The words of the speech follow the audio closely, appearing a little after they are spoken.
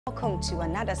Welcome to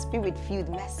another spirit-filled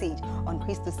message on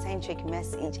Christocentric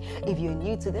Message. If you're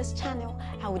new to this channel,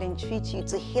 I would entreat you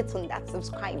to hit on that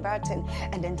subscribe button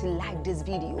and then to like this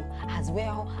video. As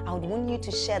well, I would want you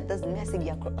to share this message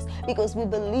across, because we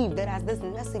believe that as this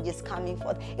message is coming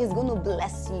forth, it's going to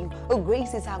bless you.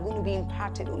 Graces are going to be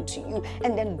imparted unto you,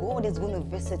 and then God is going to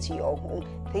visit your home.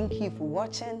 Thank you for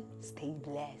watching. Stay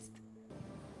blessed.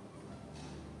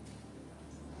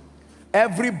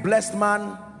 Every blessed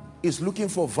man is looking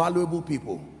for valuable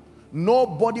people.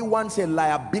 Nobody wants a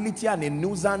liability and a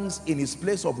nuisance in his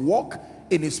place of work,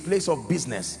 in his place of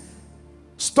business.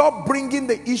 Stop bringing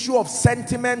the issue of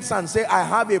sentiments and say, I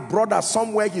have a brother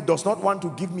somewhere, he does not want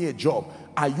to give me a job.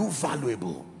 Are you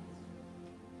valuable?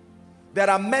 There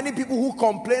are many people who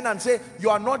complain and say,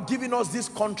 you are not giving us this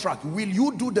contract. Will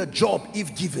you do the job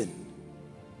if given?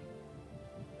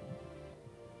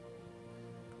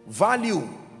 Value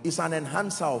is an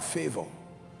enhancer of favor.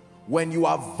 When you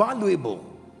are valuable,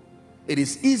 it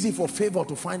is easy for favor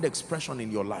to find expression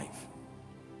in your life.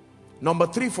 Number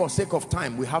 3, for sake of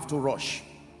time, we have to rush.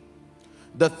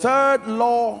 The third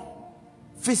law,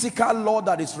 physical law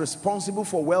that is responsible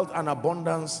for wealth and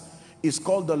abundance, is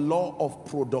called the law of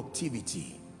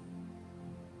productivity.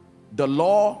 The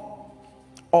law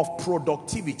of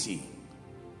productivity.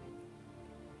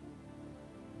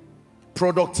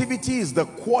 Productivity is the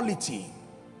quality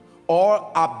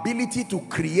or ability to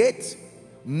create,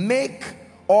 make,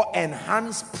 or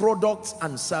enhance products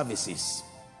and services.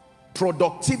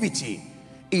 Productivity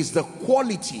is the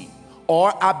quality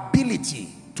or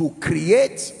ability to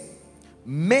create,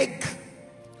 make,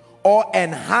 or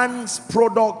enhance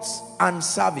products and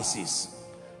services.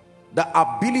 The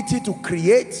ability to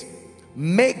create,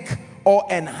 make, or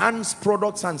enhance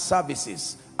products and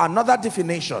services. Another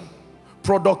definition: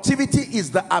 productivity is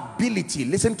the ability,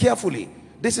 listen carefully,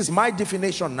 this is my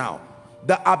definition now,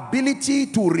 the ability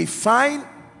to refine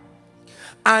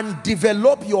and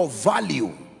develop your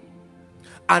value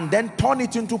and then turn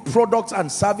it into products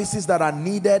and services that are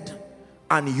needed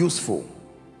and useful,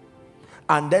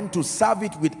 and then to serve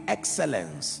it with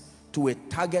excellence to a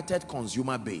targeted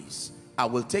consumer base. I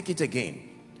will take it again.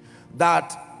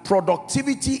 That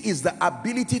productivity is the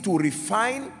ability to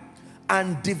refine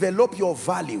and develop your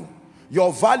value.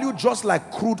 Your value, just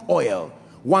like crude oil,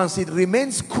 once it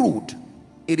remains crude,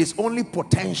 it is only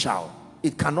potential.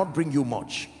 It cannot bring you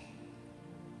much.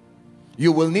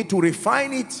 You will need to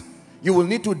refine it. You will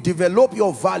need to develop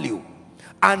your value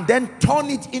and then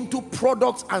turn it into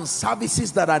products and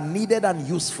services that are needed and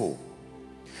useful,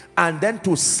 and then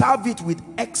to serve it with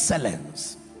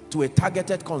excellence to a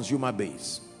targeted consumer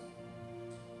base.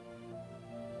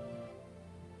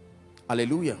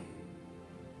 Hallelujah.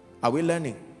 Are we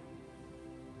learning?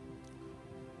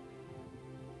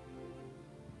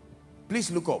 Please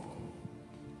look up.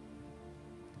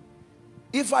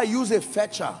 If I use a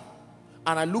fetcher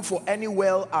and I look for any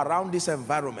well around this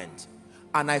environment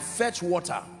and I fetch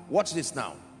water, watch this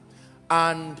now,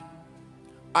 and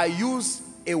I use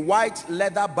a white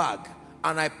leather bag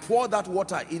and I pour that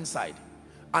water inside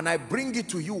and I bring it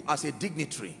to you as a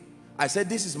dignitary, I said,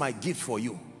 this is my gift for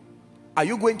you. Are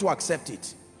you going to accept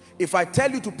it? If I tell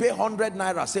you to pay 100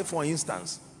 naira, say for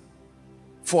instance,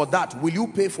 for that, will you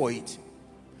pay for it?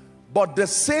 But the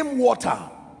same water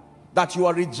that you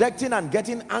are rejecting and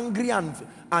getting angry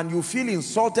and you feel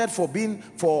insulted for being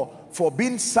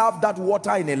served that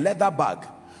water in a leather bag,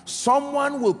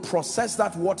 someone will process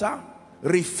that water,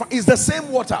 it's the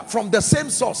same water from the same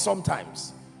source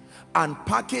sometimes, and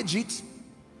package it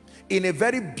in a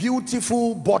very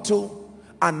beautiful bottle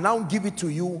and now give it to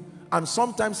you. And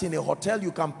sometimes in a hotel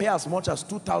you can pay as much as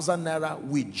 2,000 naira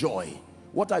with joy.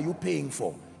 What are you paying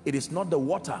for? It is not the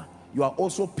water. You are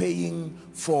also paying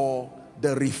for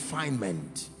the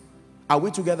refinement. Are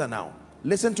we together now?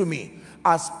 Listen to me.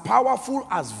 As powerful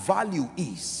as value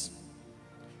is,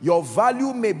 your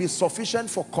value may be sufficient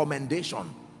for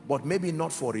commendation, but maybe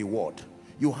not for reward.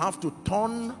 You have to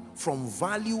turn from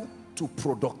value to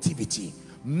productivity.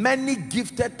 Many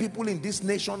gifted people in this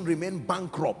nation remain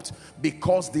bankrupt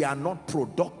because they are not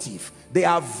productive. They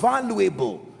are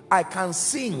valuable. I can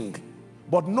sing,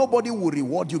 but nobody will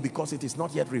reward you because it is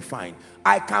not yet refined.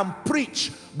 I can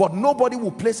preach, but nobody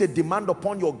will place a demand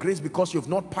upon your grace because you've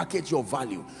not packaged your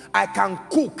value. I can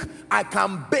cook, I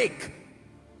can bake,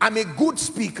 I'm a good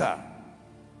speaker,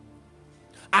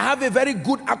 I have a very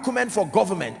good acumen for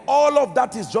government. All of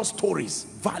that is just stories.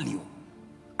 Value,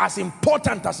 as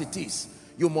important as it is,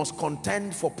 you must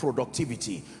contend for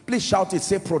productivity. Please shout it,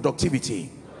 say productivity.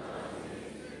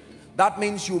 That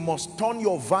means you must turn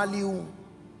your value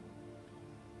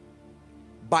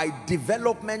by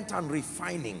development and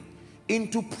refining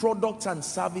into products and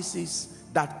services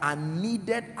that are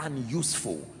needed and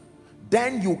useful,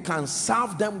 then you can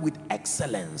serve them with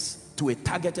excellence to a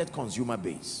targeted consumer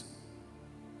base.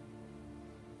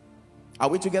 Are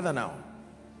we together now?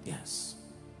 Yes.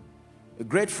 A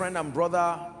great friend and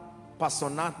brother, Pastor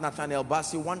Nathaniel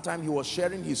Bassi, one time he was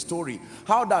sharing his story,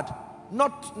 how that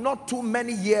not too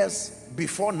many years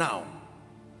before now,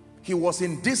 he was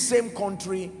in this same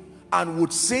country and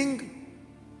would sing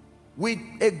with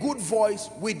a good voice,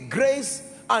 with grace,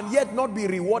 and yet not be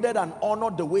rewarded and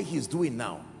honored the way he's doing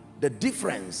now. The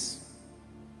difference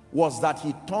was that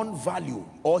he turned value,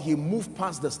 or he moved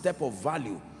past the step of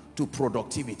value to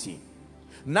productivity.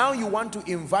 Now you want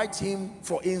to invite him,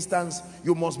 for instance,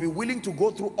 you must be willing to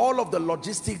go through all of the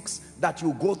logistics that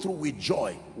you go through with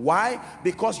joy. Why?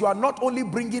 Because you are not only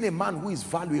bringing a man who is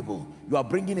valuable, you are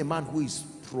bringing a man who is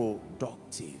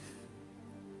productive.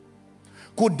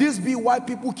 Could this be why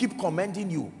people keep commending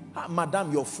you? Ah,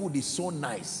 madam, your food is so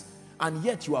nice, and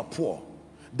yet you are poor.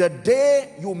 The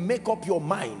day you make up your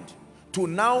mind to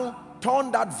now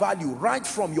turn that value right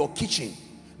from your kitchen,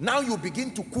 now you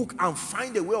begin to cook and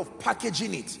find a way of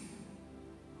packaging it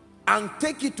and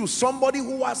take it to somebody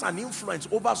who has an influence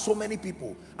over so many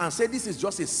people and say, this is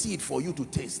just a seed for you to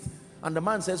taste. And the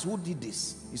man says, who did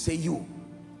this? You say, you.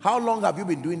 How long have you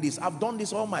been doing this? I've done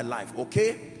this all my life.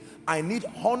 Okay, I need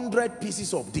 100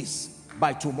 pieces of this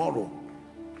by tomorrow.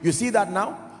 You see that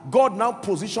now? God now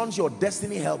positions your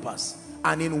destiny helpers,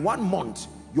 and in 1 month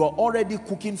you are already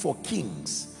cooking for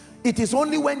kings. It is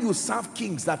only when you serve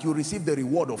kings that you receive the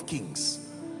reward of kings.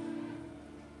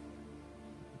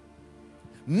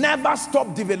 Never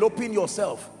stop developing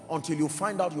yourself until you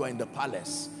find out you are in the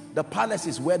palace. The palace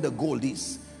is where the gold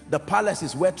is. The palace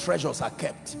is where treasures are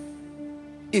kept.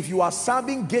 If you are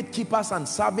serving gatekeepers and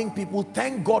serving people,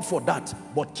 thank God for that,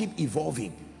 but keep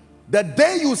evolving. The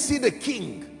day you see the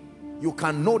king, you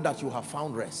can know that you have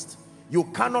found rest. You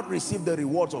cannot receive the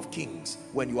rewards of kings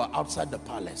when you are outside the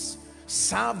palace.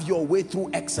 Serve your way through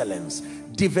excellence.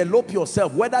 Develop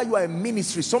yourself. Whether you are in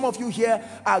ministry, some of you here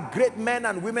are great men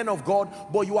and women of God,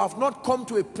 but you have not come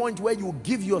to a point where you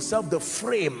give yourself the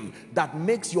frame that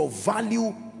makes your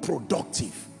value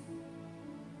productive.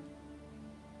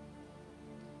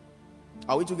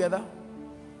 Are we together?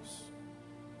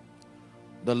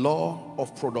 The law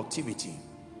of productivity.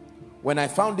 When I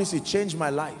found this, it changed my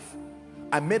life.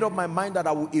 I made up my mind that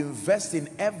I will invest in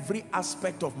every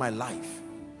aspect of my life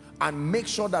and make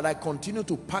sure that I continue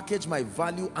to package my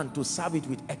value and to serve it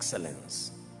with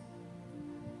excellence.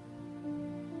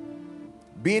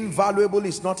 Being valuable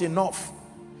is not enough.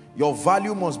 Your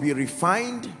value must be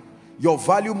refined, your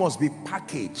value must be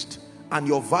packaged, and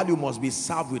your value must be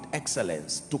served with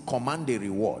excellence to command a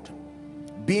reward.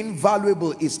 Being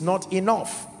valuable is not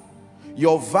enough.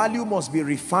 Your value must be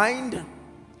refined,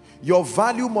 your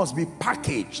value must be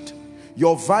packaged,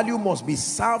 your value must be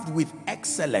served with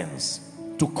excellence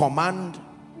to command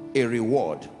a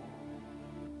reward.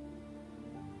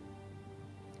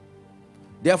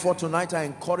 Therefore, tonight I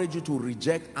encourage you to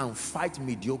reject and fight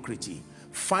mediocrity.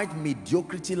 Fight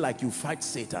mediocrity like you fight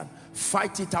Satan.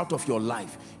 Fight it out of your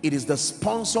life. It is the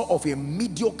sponsor of a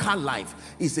mediocre life.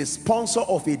 It's a sponsor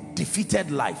of a defeated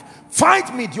life.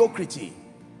 Fight mediocrity.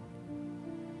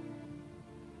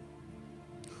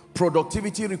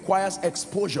 Productivity requires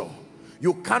exposure.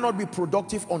 You cannot be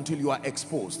productive until you are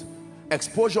exposed.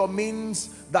 Exposure means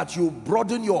that you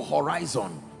broaden your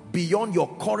horizon beyond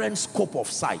your current scope of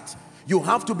sight. You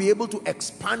have to be able to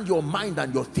expand your mind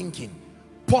and your thinking.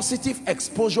 Positive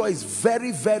exposure is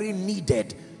very, very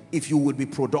needed if you will be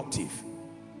productive.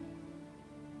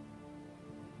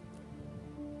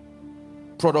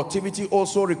 Productivity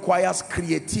also requires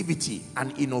creativity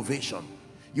and innovation.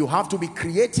 You have to be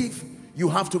creative, you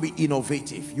have to be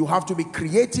innovative. You have to be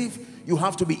creative, you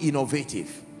have to be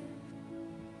innovative.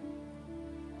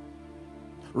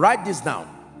 Write this down.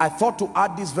 I thought to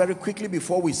add this very quickly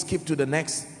before we skip to the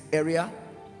next area.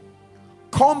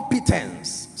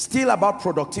 Competence, still about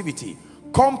productivity.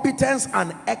 Competence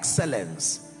and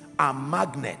excellence are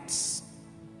magnets,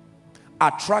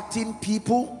 attracting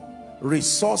people,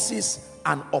 resources,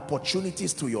 and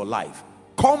opportunities to your life.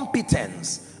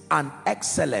 Competence and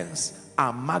excellence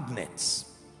are magnets,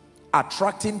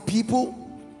 attracting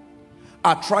people,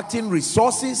 attracting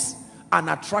resources, and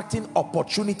attracting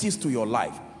opportunities to your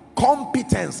life.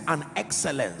 Competence and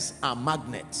excellence are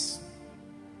magnets.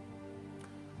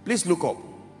 Please look up.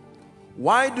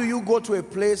 Why do you go to a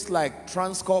place like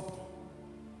Transcorp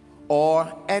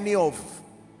or any of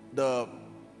the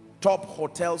top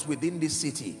hotels within this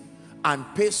city and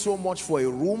pay so much for a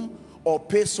room or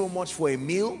pay so much for a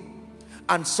meal,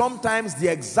 and sometimes the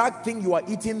exact thing you are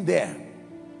eating there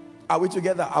Are we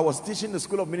together? I was teaching the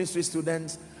School of Ministry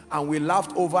students and we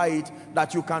laughed over it,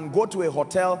 that you can go to a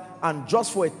hotel and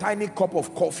just for a tiny cup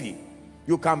of coffee,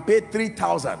 you can pay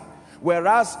 3,000.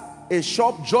 Whereas a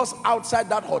shop just outside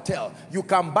that hotel, you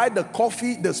can buy the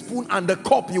coffee, the spoon and the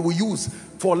cup you will use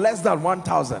for less than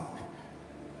 1,000.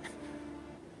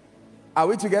 Are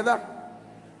we together?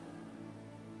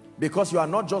 Because you are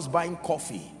not just buying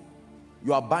coffee,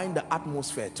 you are buying the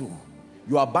atmosphere too.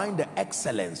 You are buying the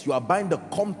excellence, you are buying the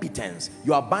competence,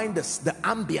 you are buying the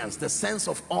ambience, the sense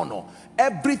of honor.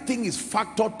 Everything is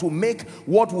factored to make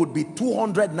what would be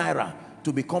 200 naira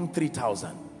to become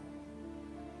 3,000.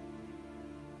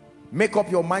 Make up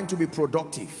your mind to be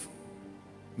productive.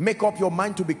 Make up your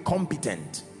mind to be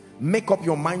competent. Make up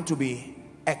your mind to be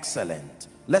excellent.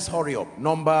 Let's hurry up.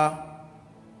 Number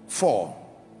 4.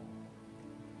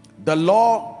 The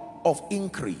law of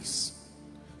increase.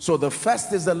 So the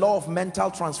first is the law of mental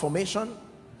transformation.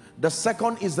 The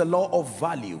second is the law of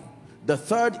value. The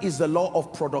third is the law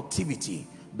of productivity.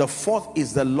 The fourth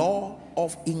is the law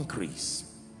of increase.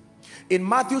 In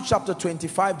Matthew chapter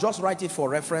 25, just write it for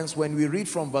reference when we read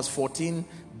from verse 14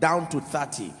 down to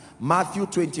 30. Matthew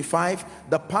 25,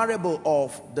 the parable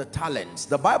of the talents.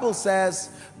 The Bible says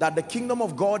that the kingdom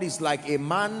of God is like a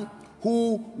man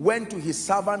who went to his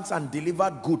servants and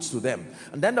delivered goods to them.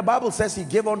 And then the Bible says he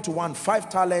gave unto one 5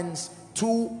 talents,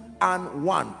 2 and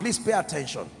 1. Please pay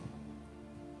attention.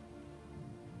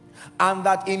 And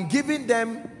that in giving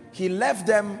them, he left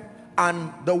them,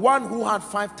 and the one who had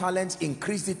 5 talents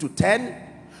increased it to 10.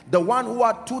 The one who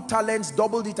had 2 talents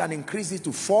doubled it and increased it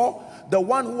to 4. The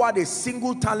one who had a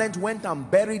single talent went and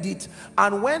buried it.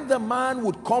 And when the man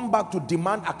would come back to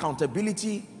demand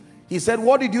accountability, he said,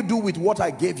 what did you do with what I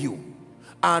gave you?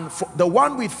 And the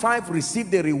one with 5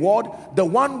 received the reward, the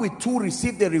one with 2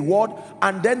 received the reward,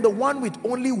 and then the one with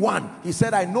only 1, he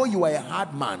said, I know you are a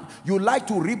hard man. You like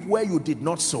to reap where you did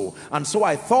not sow. And so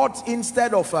I thought,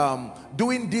 instead of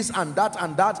doing this and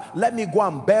that, let me go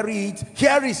and bury it.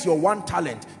 Here is your 1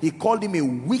 talent. He called him a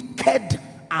wicked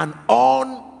and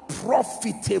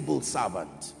unprofitable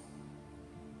servant.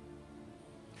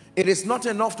 It is not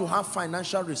enough to have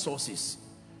financial resources.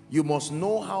 You must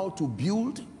know how to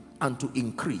build and to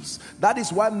increase. That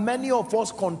is why many of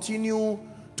us continue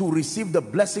to receive the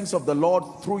blessings of the Lord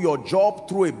through your job,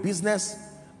 through a business,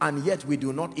 and yet we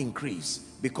do not increase,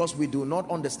 because we do not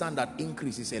understand that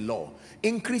increase is a law.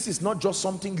 Increase is not just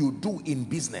something you do in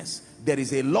business. There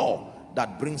is a law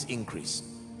that brings increase.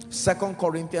 2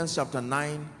 Corinthians chapter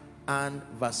 9 and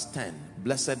verse 10.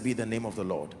 Blessed be the name of the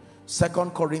Lord.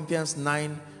 2 Corinthians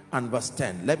 9 and verse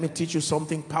 10. Let me teach you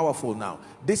something powerful now.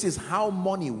 This is how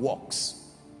money works.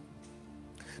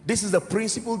 This is the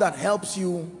principle that helps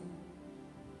you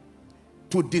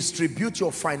to distribute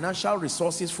your financial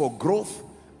resources for growth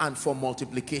and for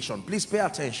multiplication. Please pay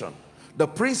attention. The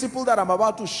principle that I'm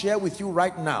about to share with you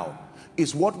right now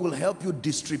is what will help you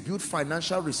distribute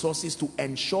financial resources to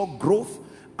ensure growth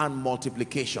and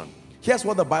multiplication. Here's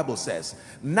what the Bible says.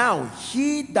 Now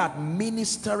he that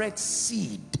ministereth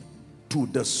seed to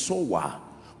the sower,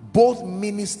 both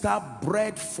minister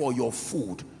bread for your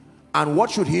food. And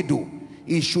what should he do?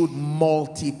 He should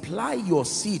multiply your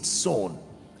seed sown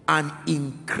and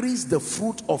increase the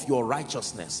fruit of your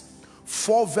righteousness.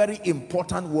 4 very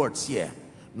important words here.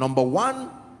 Number 1,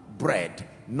 bread.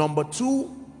 Number 2,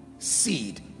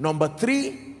 seed. Number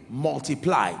 3,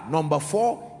 multiply. Number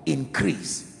 4,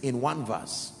 increase, in 1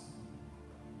 verse.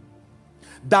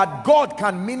 That God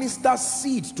can minister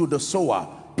seed to the sower.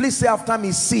 Please say after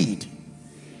me, seed.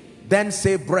 Then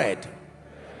say bread.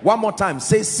 One more time,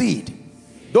 say seed.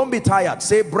 Don't be tired,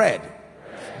 say bread.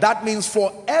 That means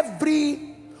for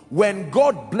when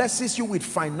God blesses you with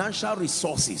financial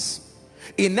resources,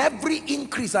 in every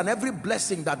increase and every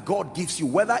blessing that God gives you,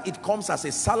 whether it comes as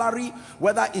a salary,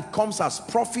 whether it comes as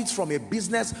profits from a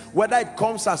business, whether it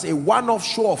comes as a one-off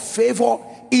show of favor,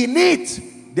 in it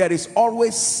there is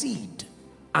always seed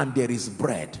and there is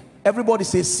bread. Everybody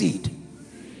say seed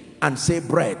and say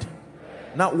bread.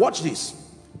 Now watch this.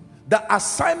 The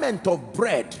assignment of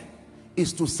bread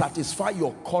is to satisfy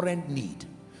your current need.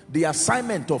 The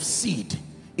assignment of seed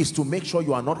is to make sure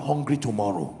you are not hungry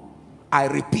tomorrow. I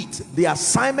repeat, the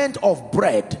assignment of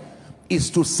bread is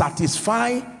to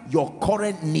satisfy your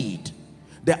current need.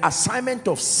 The assignment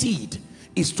of seed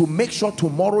is to make sure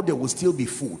tomorrow there will still be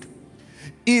food.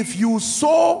 If you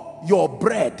sow your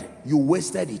bread, you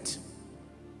wasted it.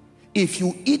 If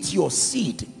you eat your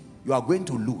seed, you are going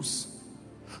to lose.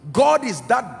 God is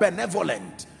that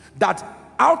benevolent that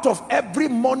out of every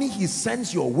money he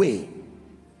sends your way,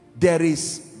 there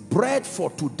is bread for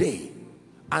today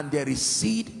and there is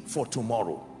seed for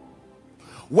tomorrow.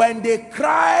 When they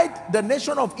cried, the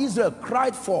nation of Israel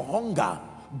cried for hunger,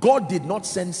 God did not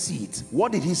send seeds.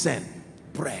 What did he send?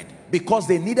 Bread. Because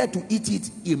they needed to eat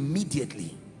it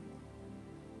immediately.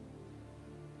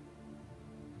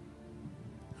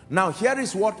 Now here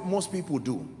is what most people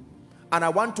do, and I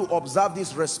want to observe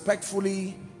this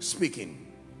respectfully speaking.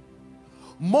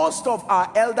 Most of our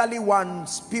elderly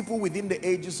ones, people within the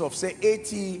ages of say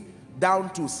 80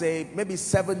 down to say maybe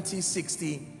 70,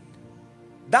 60,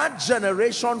 that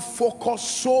generation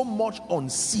focused so much on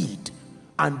seed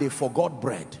and they forgot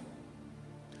bread.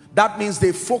 That means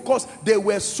they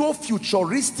were so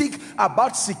futuristic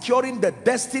about securing the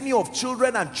destiny of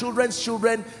children and children's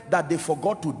children that they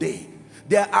forgot today.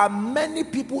 There are many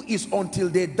people, it's until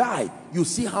they die you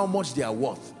see how much they are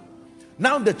worth.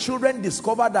 Now the children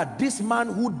discover that this man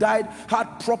who died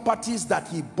had properties that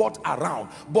he bought around,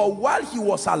 but while he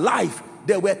was alive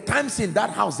there were times in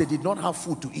that house they did not have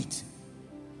food to eat.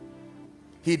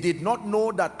 He did not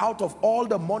know that out of all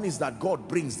the monies that God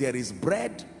brings, there is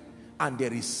bread and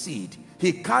there is seed.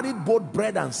 He carried both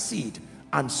bread and seed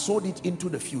and sowed it into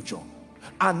the future.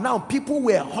 And now people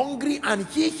were hungry and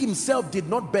he himself did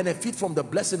not benefit from the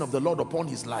blessing of the Lord upon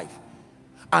his life.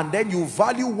 And then you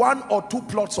value 1 or 2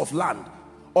 plots of land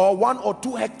or 1 or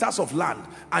 2 hectares of land,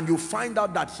 and you find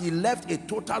out that he left a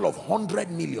total of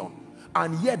 100 million.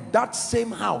 And yet that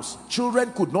same house,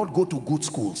 children could not go to good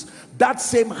schools. That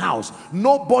same house,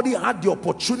 nobody had the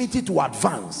opportunity to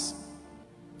advance.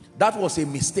 That was a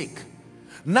mistake.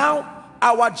 Now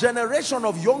our generation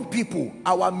of young people,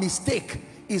 our mistake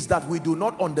is that we do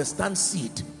not understand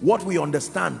seed. What we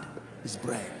understand is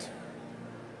bread.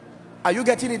 Are you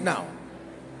getting it now?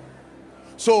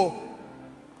 So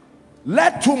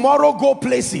let tomorrow go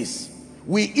places.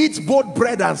 We eat both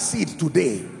bread and seed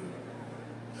today,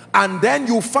 and then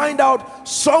you find out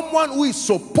someone who is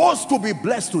supposed to be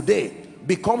blessed today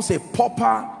becomes a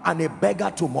pauper and a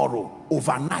beggar tomorrow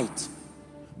overnight,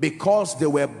 because they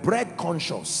were bread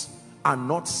conscious and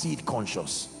not seed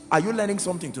conscious. Are you learning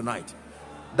something tonight?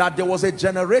 That there was a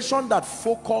generation that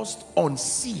focused on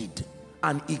seed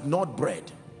and ignored bread.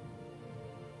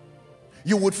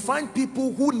 You would find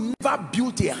people who never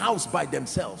built a house by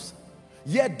themselves,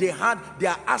 yet they had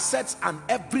their assets and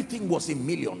everything was in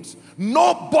millions.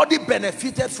 Nobody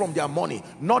benefited from their money,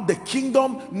 not the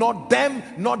kingdom, not them,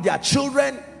 not their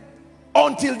children,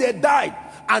 until they died.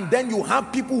 And then you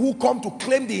have people who come to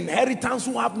claim the inheritance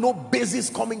who have no basis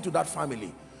coming to that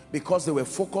family because they were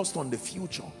focused on the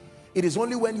future. It is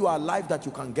only when you are alive that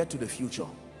you can get to the future.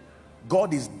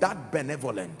 God is that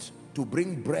benevolent to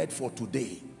bring bread for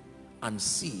today and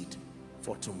seed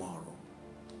for tomorrow.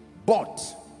 But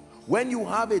when you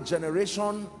have a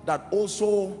generation that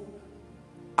also,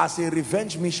 as a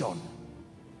revenge mission,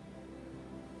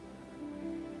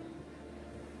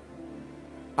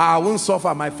 I won't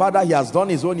suffer. My father, he has done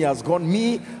his own, he has gone.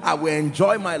 Me, I will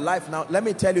enjoy my life now. Let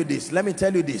me tell you this. Let me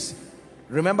tell you this.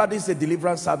 Remember, this is a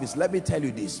deliverance service. Let me tell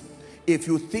you this. If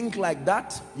you think like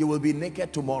that, you will be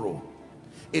naked tomorrow.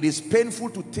 It is painful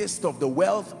to taste of the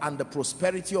wealth and the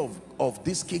prosperity of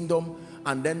this kingdom,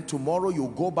 and then tomorrow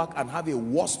you go back and have a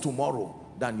worse tomorrow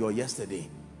than your yesterday.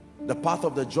 The path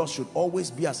of the just should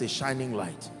always be as a shining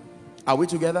light. Are we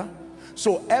together?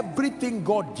 So everything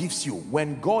God gives you,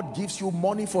 when God gives you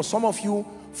money, for some of you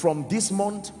from this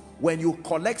month, when you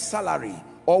collect salary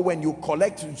or when you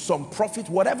collect some profit,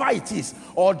 whatever it is,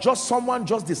 or just someone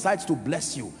just decides to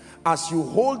bless you, as you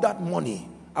hold that money,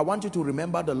 I want you to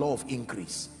remember the law of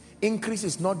increase. Increase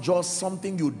is not just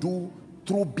something you do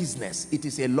through business. It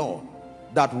is a law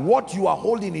that what you are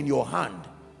holding in your hand,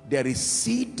 there is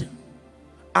seed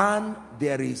and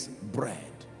there is bread.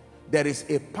 There is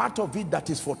a part of it that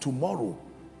is for tomorrow,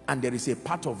 and there is a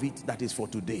part of it that is for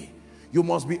today. You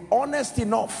must be honest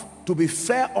enough to be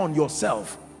fair on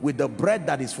yourself with the bread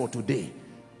that is for today,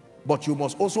 but you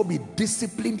must also be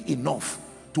disciplined enough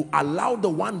to allow the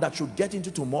one that should get into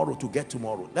tomorrow to get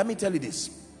tomorrow. Let me tell you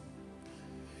this.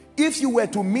 If you were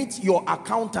to meet your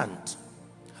accountant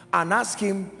and ask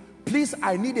him, please,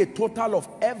 I need a total of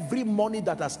every money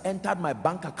that has entered my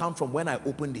bank account from when I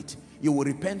opened it, you will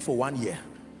repent for 1 year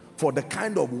for the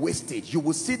kind of wastage. You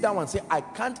will sit down and say, I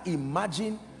can't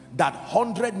imagine that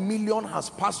 100 million has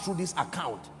passed through this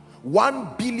account,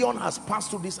 1 billion has passed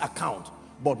through this account,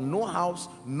 but no house,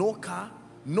 no car,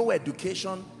 no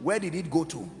education. Where did it go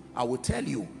to? I will tell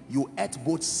you, you ate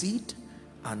both seed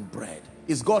and bread.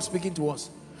 Is God speaking to us?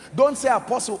 Don't say,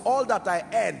 Apostle, all that I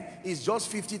earn is just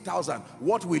 50,000.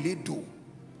 What will it do?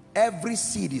 Every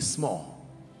seed is small.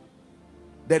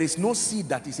 There is no seed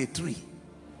that is a tree.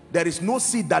 There is no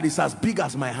seed that is as big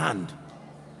as my hand.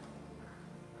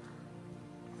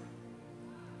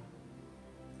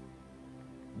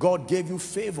 God gave you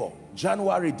favor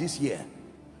January this year.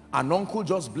 An uncle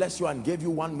just blessed you and gave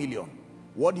you 1 million.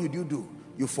 What did you do?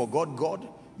 You forgot God,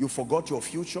 you forgot your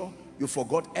future, you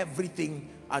forgot everything,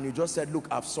 and you just said, look,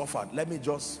 I've suffered. Let me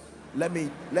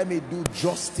do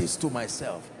justice to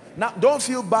myself. Now, don't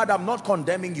feel bad. I'm not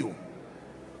condemning you.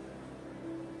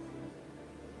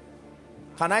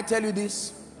 Can I tell you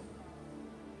this?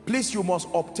 Please, you must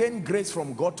obtain grace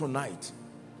from God tonight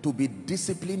to be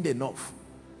disciplined enough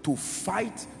to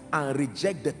fight and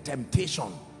reject the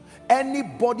temptation.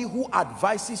 Anybody who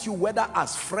advises you, whether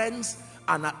as friends,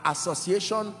 an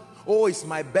association, oh, it's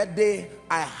my birthday,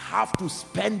 I have to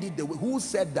spend it the way. Who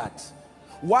said that?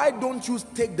 Why don't you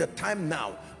take the time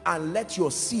now and let your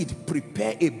seed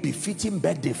prepare a befitting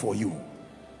birthday for you?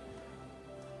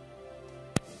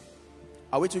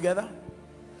 Are we together?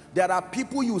 There are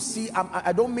people you see,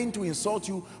 I don't mean to insult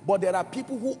you, but there are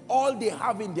people who all they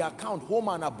have in their account, home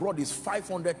and abroad, is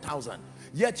 500,000.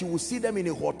 Yet you will see them in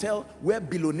a hotel where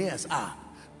billionaires are.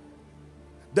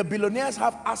 The billionaires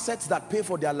have assets that pay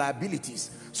for their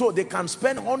liabilities. So they can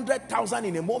spend 100,000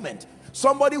 in a moment.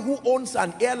 Somebody who owns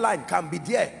an airline can be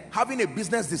there having a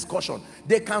business discussion.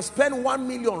 They can spend 1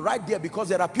 million right there because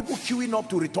there are people queuing up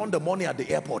to return the money at the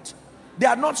airport. They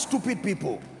are not stupid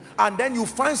people. And then you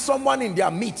find someone in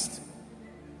their midst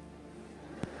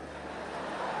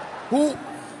who,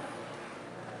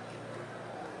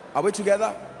 are we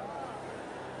together?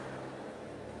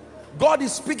 God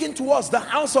is speaking to us. The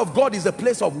house of God is a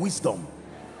place of wisdom.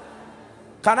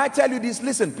 Can I tell you this?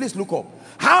 Listen, please look up.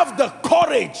 Have the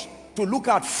courage to look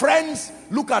at friends,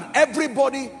 look at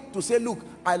everybody, to say, look,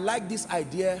 I like this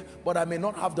idea, but I may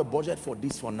not have the budget for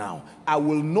this for now. I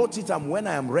will note it, and when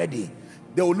I am ready,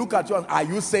 they will look at you and, are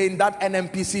you saying that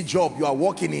NMPC job you are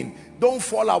working in, don't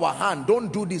fall our hand,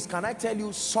 don't do this? Can I tell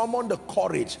you, summon the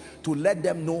courage to let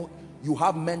them know you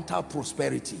have mental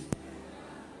prosperity.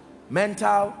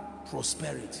 Mental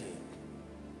prosperity.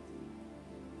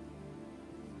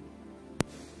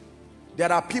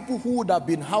 There are people who would have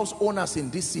been house owners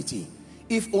in this city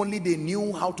if only they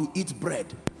knew how to eat bread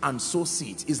and sow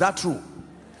seeds. Is that true?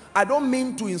 I don't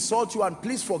mean to insult you, and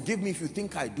please forgive me if you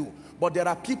think I do, but there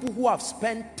are people who have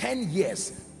spent 10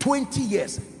 years, 20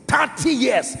 years, 30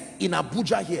 years in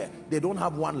Abuja here. They don't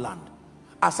have one land.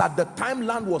 As at the time,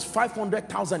 land was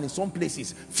 500,000 in some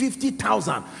places,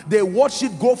 50,000. They watched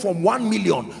it go from 1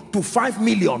 million to 5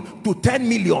 million to 10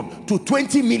 million to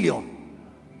 20 million.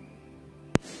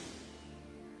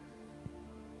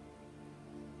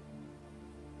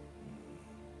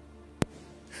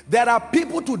 There are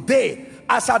people today,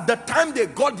 as at the time they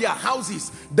got their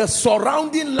houses, the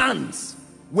surrounding lands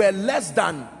were less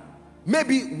than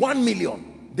maybe 1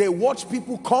 million. They watch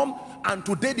people come, and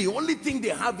today the only thing they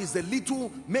have is a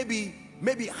little, maybe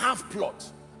half plot,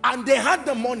 and they had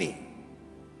the money.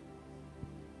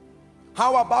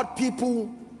 How about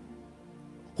people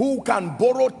who can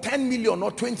borrow 10 million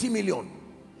or 20 million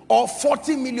or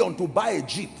 40 million to buy a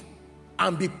Jeep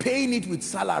and be paying it with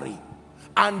salary,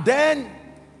 and then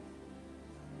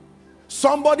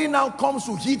somebody now comes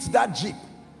to hit that Jeep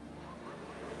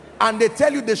and they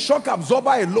tell you the shock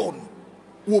absorber alone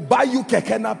will buy you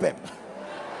keke napep?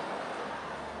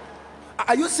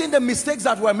 Are you seeing the mistakes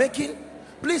that we're making?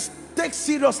 Please take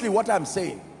seriously what I'm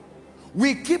saying.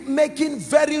 We keep making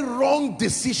very wrong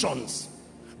decisions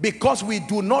because we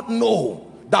do not know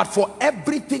that for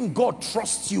everything God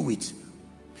trusts you with,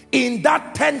 in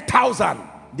that 10,000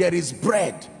 there is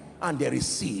bread and there is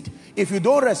seed. If you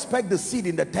don't respect the seed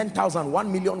in the 10,000,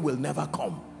 1 million will never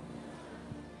come.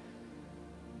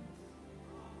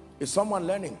 Is someone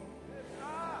learning?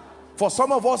 For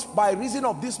some of us, by reason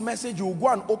of this message, you will go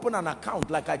and open an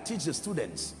account like I teach the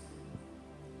students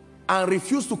and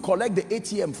refuse to collect the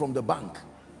ATM from the bank.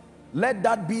 Let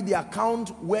that be the account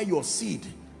where your seed.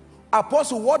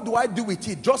 Apostle, what do I do with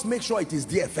it? Just make sure it is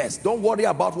there first. Don't worry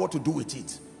about what to do with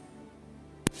it.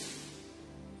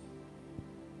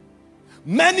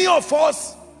 Many of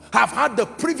us have had the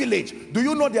privilege. Do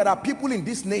you know there are people in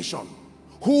this nation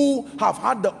who have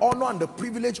had the honor and the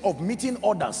privilege of meeting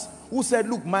others who said,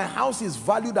 look, my house is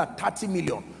valued at 30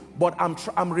 million, but I'm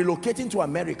relocating to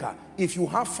America. If you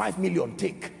have 5 million,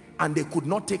 take. And they could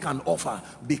not take an offer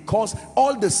because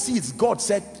all the seeds God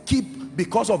said keep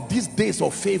because of these days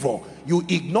of favor, you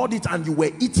ignored it and you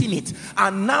were eating it.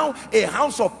 And now a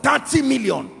house of 30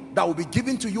 million that will be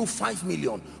given to you 5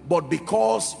 million, but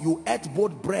because you ate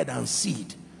both bread and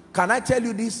seed. Can I tell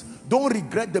you this? Don't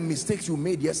regret the mistakes you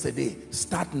made yesterday.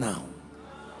 Start now.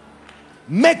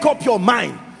 Make up your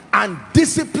mind and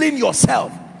discipline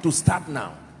yourself to start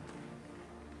now.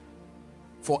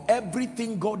 For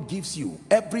everything God gives you,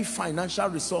 every financial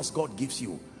resource God gives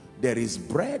you, there is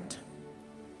bread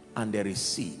and there is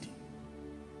seed.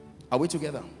 Are we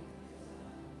together?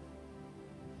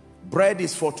 Bread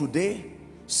is for today,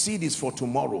 seed is for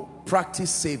tomorrow.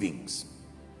 Practice savings.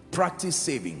 Practice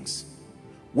savings.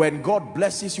 When God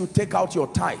blesses you, take out your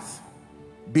tithe.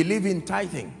 Believe in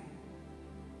tithing.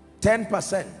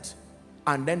 10%,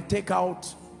 and then take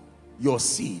out your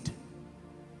seed.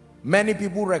 Many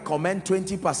people recommend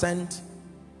 20%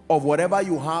 of whatever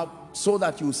you have so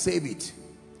that you save it.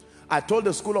 I told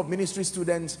the School of Ministry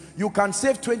students, you can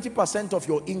save 20% of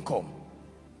your income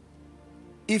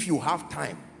if you have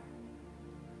time.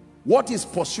 What is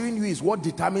pursuing you is what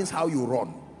determines how you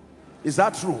run. Is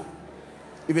that true?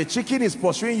 If a chicken is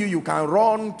pursuing you, you can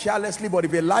run carelessly, but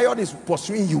if a lion is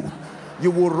pursuing you,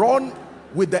 you will run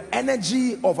with the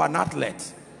energy of an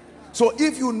athlete. So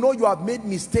if you know you have made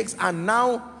mistakes and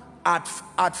now at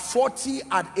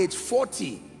age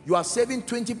 40, you are saving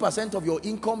 20% of your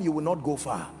income, you will not go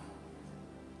far.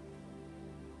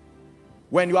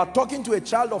 When you are talking to a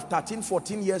child of 13,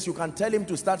 14 years, you can tell him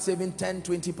to start saving 10,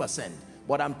 20%.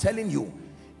 But I'm telling you,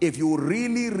 if you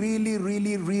really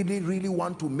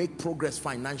want to make progress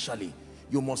financially,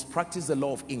 you must practice the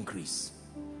law of increase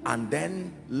and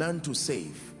then learn to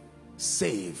save.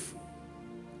 Save.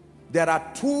 There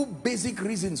are two basic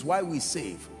reasons why we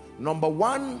save. Number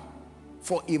one,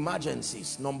 for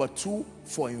emergencies. Number two,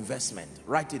 for investment.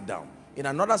 Write it down. In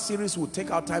another series, we'll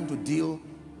take our time to deal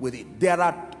with it. There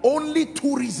are only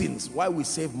two reasons why we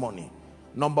save money.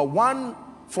 Number one,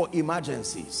 for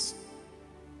emergencies.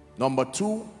 Number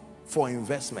two, for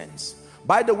investments.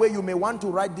 By the way, you may want to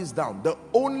write this down. The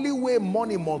only way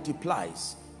money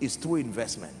multiplies is through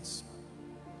investments.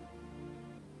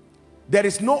 There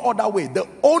is no other way. The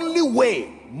only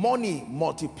way money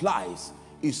multiplies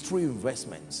is through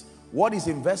investments. What is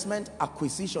investment?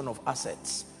 Acquisition of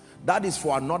assets. That is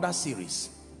for another series.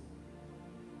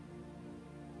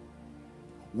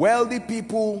 Wealthy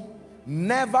people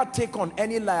never take on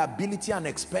any liability and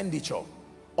expenditure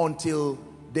until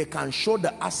they can show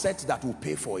the assets that will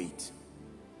pay for it.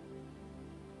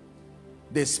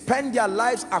 They spend their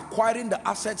lives acquiring the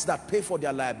assets that pay for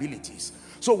their liabilities.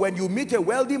 So when you meet a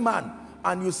wealthy man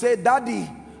and you say, "Daddy,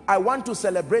 I want to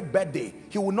celebrate birthday,"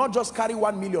 he will not just carry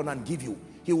 1 million and give you.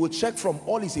 He will check from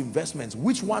all his investments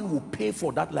which one will pay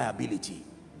for that liability.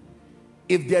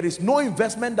 If there is no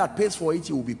investment that pays for it,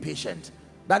 he will be patient.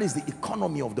 That is the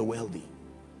economy of the wealthy.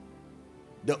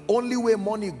 The only way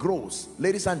money grows,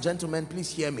 ladies and gentlemen, please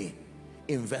hear me,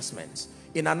 investments.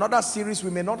 In another series,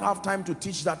 we may not have time to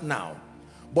teach that now,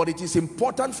 but it is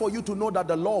important for you to know that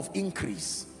the law of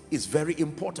increase is very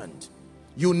important.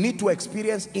 You need to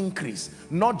experience increase,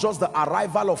 not just the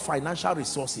arrival of financial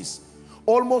resources.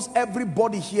 Almost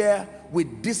everybody here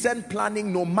with decent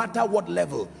planning, no matter what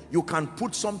level, you can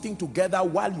put something together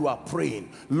while you are praying.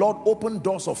 Lord, open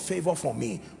doors of favor for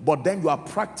me. But then you are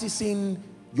practicing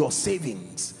your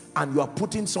savings and you are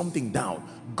putting something down.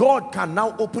 God can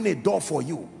now open a door for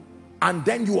you, and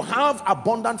then you have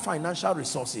abundant financial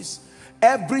resources.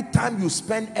 Every time you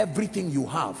spend everything you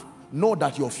have, know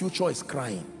that your future is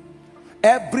crying.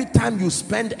 Every time you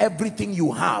spend everything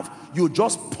you have, you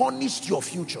just punished your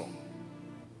future.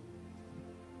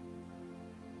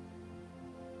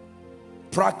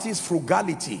 Practice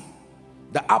frugality,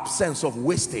 the absence of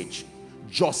wastage,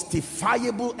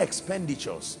 justifiable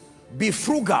expenditures. Be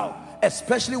frugal,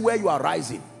 especially where you are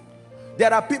rising.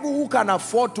 There are people who can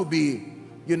afford to be,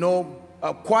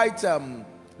 quite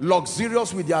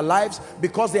luxurious with their lives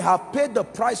because they have paid the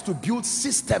price to build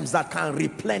systems that can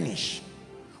replenish.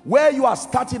 Where you are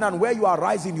starting and where you are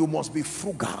rising, you must be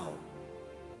frugal.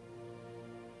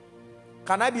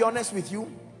 Can I be honest with you?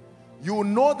 You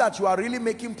know that you are really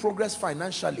making progress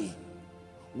financially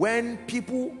when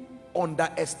people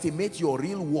underestimate your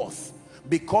real worth,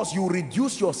 because you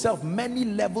reduce yourself many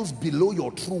levels below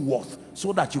your true worth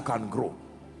so that you can grow.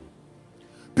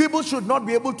 People should not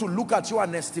be able to look at you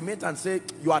and estimate and say,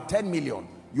 you are 10 million,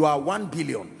 you are 1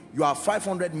 billion, you are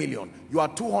 500 million, you are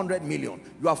 200 million,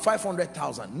 you are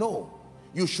 500,000. No,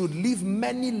 you should leave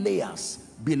many layers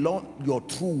below your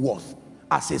true worth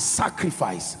as a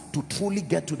sacrifice to truly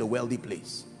get to the wealthy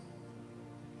place.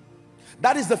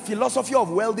 That is the philosophy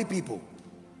of wealthy people.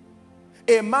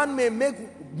 A man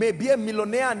may be a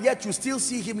millionaire and yet you still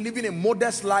see him living a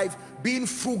modest life, being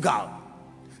frugal.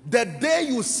 The day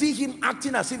you see him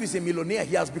acting as if he's a millionaire,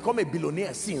 he has become a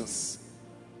billionaire since.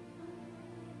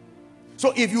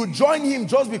 So if you join him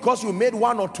just because you made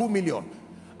 1 or 2 million,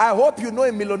 I hope you know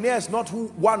a millionaire is not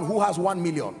one who has 1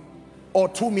 million or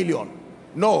 2 million.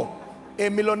 No, a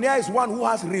millionaire is one who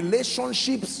has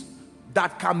relationships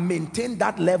that can maintain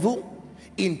that level.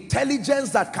 intelligence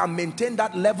that can maintain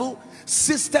that level,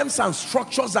 systems and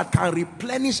structures that can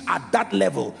replenish at that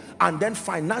level, and then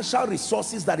financial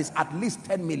resources that is at least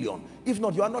 10 million. If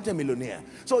not, you are not a millionaire.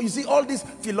 So you see all this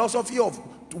philosophy of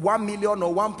 1 million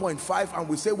or 1.5, and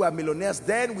we say we are millionaires,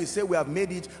 then we say we have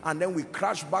made it, and then we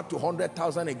crash back to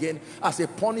 100,000 again as a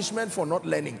punishment for not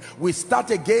learning. We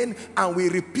start again and we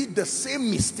repeat the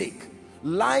same mistake.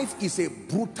 Life is a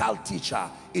brutal teacher.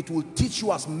 It will teach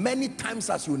you as many times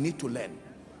as you need to learn.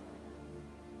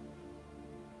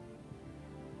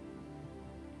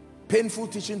 Painful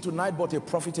teaching tonight, but a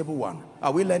profitable one.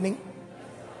 Are we learning?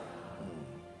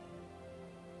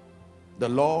 The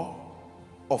law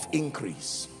of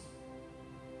increase.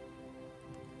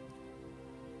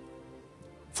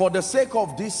 For the sake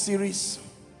of this series,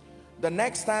 the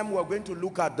next time we're going to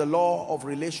look at the law of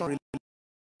relation,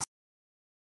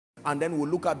 and then we'll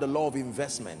look at the law of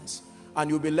investments. And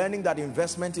you'll be learning that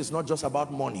investment is not just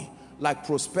about money. Like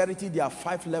prosperity, there are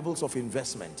 5 levels of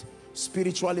investment: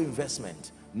 spiritual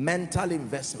investment, mental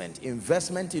investment,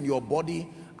 investment in your body,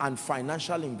 and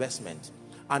financial investment.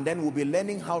 And then we'll be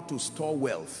learning how to store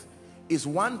wealth. It's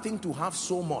one thing to have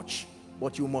so much,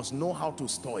 but you must know how to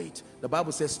store it. The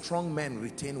Bible says strong men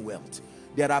retain wealth.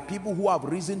 There are people who have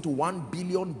risen to 1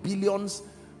 billion, billions,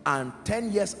 and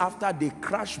 10 years after they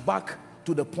crash back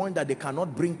to the point that they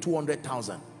cannot bring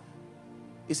 200,000.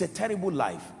 It's a terrible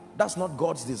life. That's not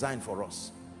God's design for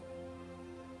us.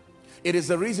 It is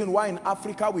the reason why in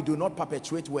Africa we do not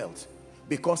perpetuate wealth,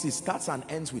 because it starts and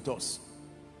ends with us.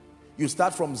 You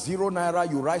start from 0 naira,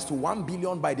 you rise to 1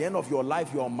 billion. By the end of your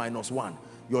life, you are -1.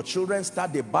 Your children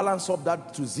start, they balance up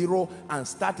that to 0 and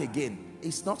start again.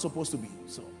 It's not supposed to be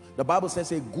so. The Bible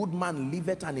says a good man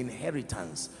leaveth an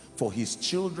inheritance for his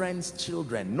children's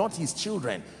children, not his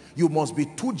children. You must be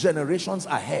 2 generations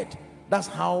ahead. That's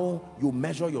how you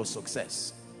measure your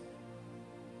success.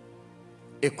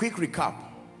 A quick recap.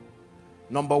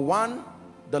 Number 1,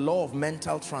 the law of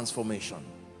mental transformation.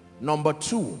 Number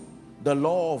 2, the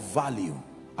law of value.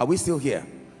 Are we still here?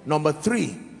 Number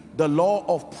 3, the law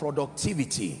of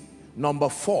productivity. Number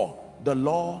 4, the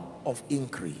law of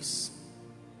increase.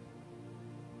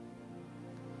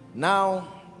 Now,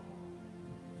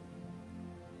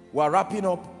 we're wrapping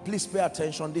up. Please pay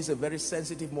attention. This is a very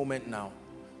sensitive moment now.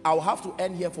 I'll have to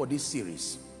end here for this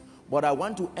series, but I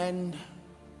want to end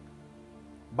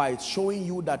by showing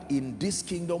you that in this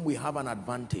kingdom we have an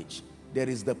advantage. There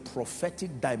is the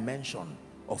prophetic dimension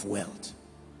of wealth.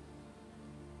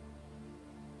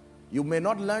 You may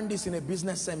not learn this in a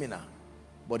business seminar,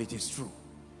 but it is true.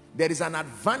 There is an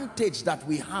advantage that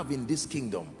we have in this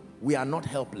kingdom. We are not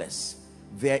helpless.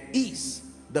 There is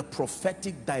the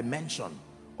prophetic dimension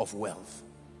of wealth.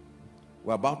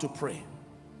 We're about to pray.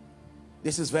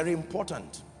 This is very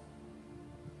important.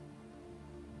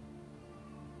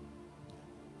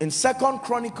 In 2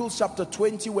 Chronicles chapter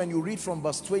 20, when you read from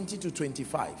verse 20 to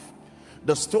 25,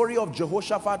 the story of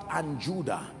Jehoshaphat and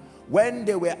Judah, when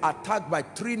they were attacked by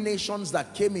 3 nations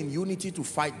that came in unity to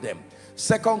fight them.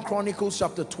 2 Chronicles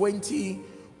chapter 20,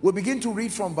 we'll begin to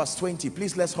read from verse 20.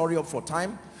 Please, let's hurry up for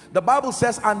time. The Bible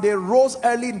says, and they rose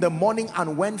early in the morning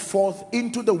and went forth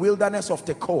into the wilderness of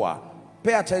Tekoa.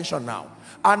 Pay attention now.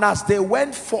 And as they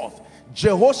went forth,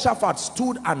 Jehoshaphat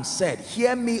stood and said,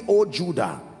 hear me, O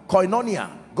Judah. Koinonia,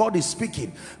 God is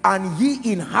speaking. And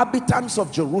ye inhabitants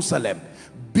of Jerusalem,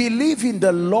 believe in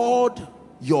the Lord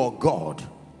your God,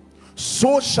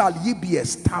 so shall ye be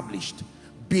established.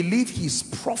 Believe his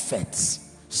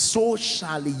prophets, so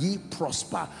shall ye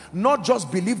prosper. Not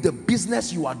just believe the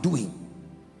business you are doing,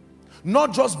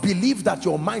 not just believe that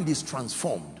your mind is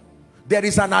transformed. There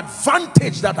is an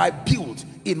advantage that I build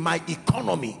in my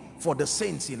economy for the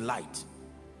saints in light.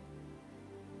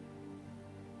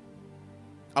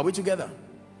 Are we together?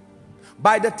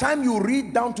 By the time you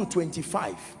read down to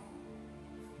 25,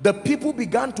 the people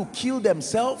began to kill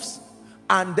themselves,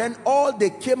 and then all they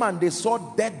came and they saw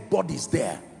dead bodies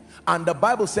there. And the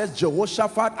Bible says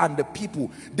Jehoshaphat and the people,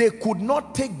 they could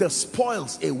not take the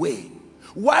spoils away.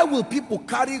 Why will people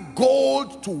carry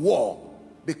gold to war?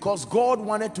 Because God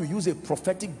wanted to use a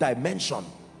prophetic dimension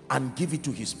and give it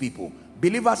to his people.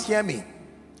 Believers, hear me.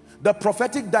 The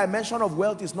prophetic dimension of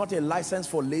wealth is not a license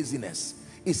for laziness.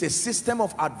 It's a system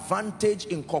of advantage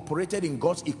incorporated in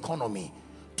God's economy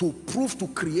to prove to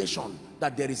creation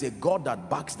that there is a God that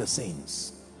backs the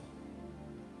saints.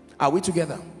 Are we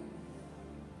together?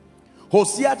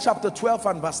 Hosea chapter 12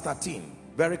 and verse 13.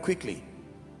 Very quickly.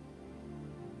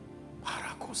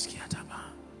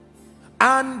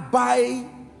 And by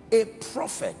a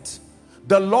prophet,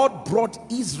 the Lord brought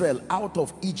Israel out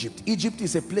of Egypt. Egypt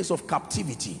is a place of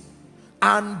captivity.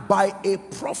 And by a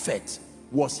prophet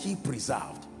was he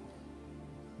preserved.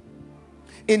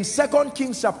 In 2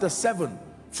 Kings chapter 7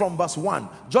 from verse 1,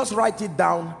 just write it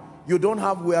down. We don't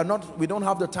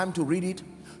have the time to read it.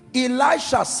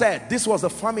 Elisha said, this was the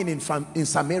famine in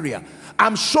Samaria.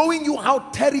 I'm showing you how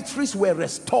territories were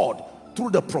restored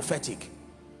through the prophetic.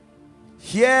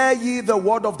 Hear ye the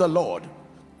word of the Lord.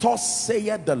 Thus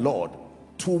saith the Lord,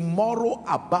 tomorrow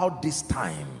about this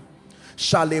time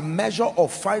shall a measure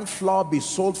of fine flour be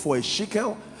sold for a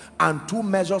shekel, and 2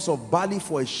 measures of barley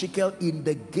for a shekel in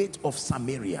the gate of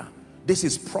Samaria. This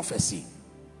is prophecy.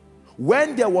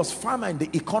 When there was famine, the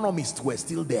economists were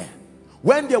still there.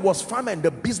 When there was famine,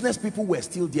 the business people were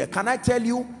still there. Can I tell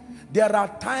you, there are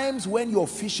times when your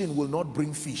fishing will not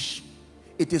bring fish.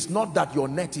 It is not that your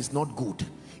net is not good.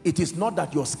 It is not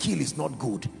that your skill is not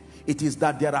good. It is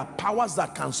that there are powers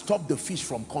that can stop the fish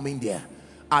from coming there.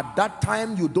 At that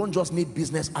time, you don't just need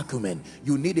business acumen.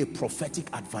 You need a prophetic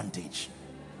advantage.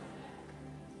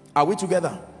 Are we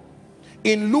together?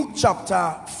 In Luke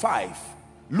chapter 5,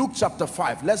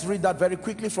 let's read that very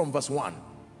quickly from verse 1.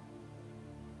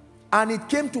 And it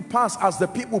came to pass, as the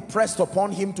people pressed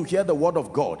upon him to hear the word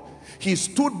of God, he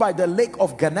stood by the lake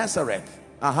of Gennesareth.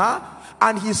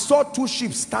 And he saw 2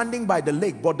 ships standing by the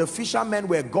lake, but the fishermen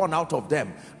were gone out of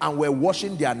them and were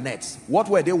washing their nets. What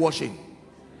were they washing?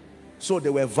 So they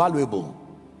were valuable.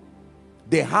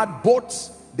 They had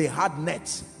boats, they had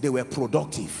nets, they were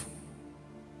productive.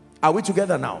 Are we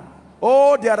together now?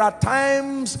 Oh, there are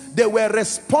times they were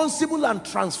responsible and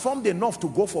transformed enough to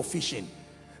go for fishing.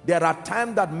 There are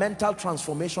times that mental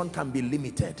transformation can be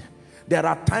limited. There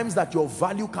are times that your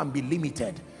value can be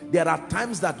limited. There are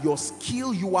times that your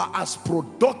skill, you are as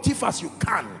productive as you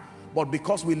can. But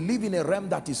because we live in a realm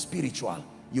that is spiritual,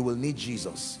 you will need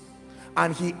Jesus.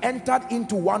 And he entered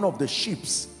into one of the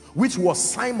ships, which was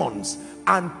Simon's,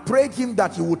 and prayed him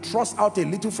that he would thrust out a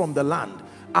little from the land.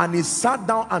 And he sat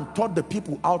down and taught the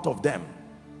people out of them.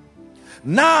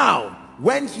 Now,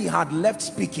 when he had left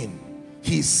speaking,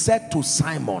 he said to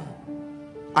Simon,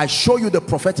 I show you the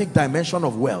prophetic dimension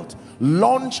of wealth.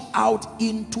 Launch out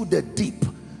into the deep.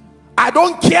 I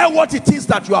don't care what it is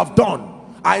that you have done.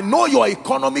 I know your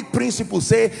economic principles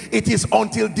say it is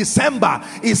until December.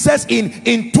 It says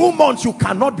in 2 months you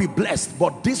cannot be blessed.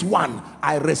 But this one,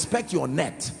 I respect your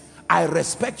net. I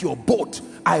respect your boat.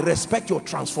 I respect your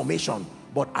transformation.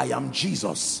 But I am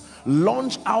Jesus.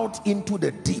 Launch out into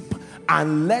the deep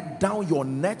and let down your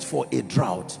net for a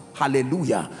drought.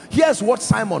 Hallelujah. Here's what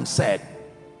Simon said.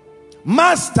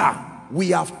 Master, we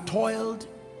have toiled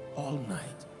all night.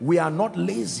 We are not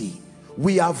lazy.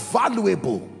 We are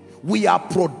valuable. We are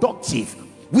productive.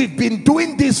 We've been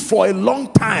doing this for a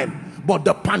long time, but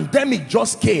the pandemic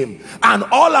just came and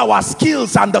all our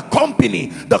skills and the company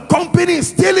is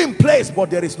still in place, but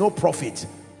there is no profit.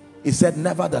 He said,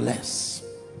 nevertheless.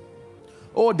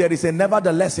 Oh, there is a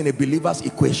nevertheless in a believer's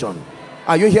equation.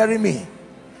 Are you hearing me?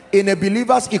 In a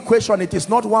believer's equation, it is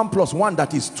not 1 + 1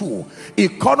 that is 2.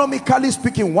 Economically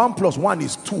speaking, 1 + 1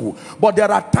 is 2. But there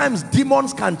are times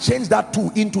demons can change that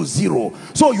 2 into 0.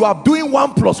 So you are doing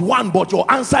 1 + 1, but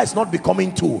your answer is not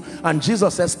becoming 2. And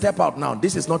Jesus says, step out now.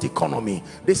 This is not economy.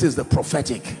 This is the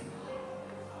prophetic.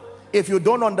 If you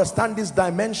don't understand this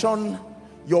dimension,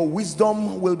 your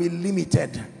wisdom will be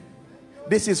limited.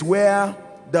 This is where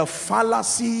the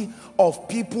fallacy of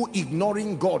people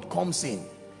ignoring God comes in.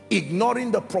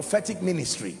 Ignoring the prophetic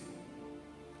ministry.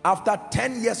 After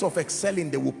 10 years of excelling,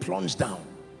 they will plunge down.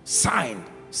 Signed,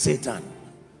 Satan.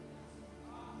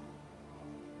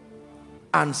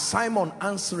 And Simon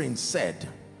answering said,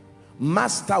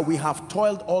 Master, we have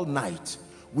toiled all night.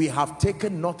 We have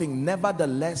taken nothing.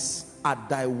 Nevertheless, at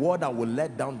thy word I will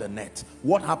let down the net.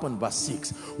 What happened? Verse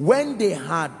 6. When they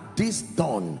had this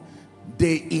done,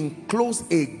 they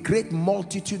enclosed a great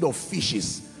multitude of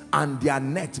fishes, and their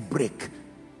net brake.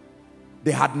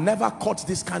 They had never caught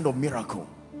this kind of miracle.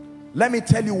 Let me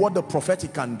tell you what the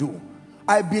prophetic can do.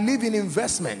 I believe in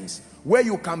investments where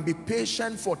you can be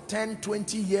patient for 10,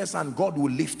 20 years and God will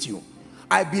lift you.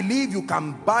 I believe you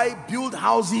can build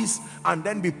houses and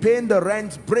then be paying the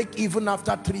rent, break even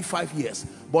after 3, 5 years.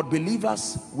 But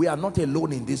believers, we are not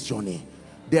alone in this journey.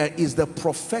 There is the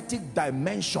prophetic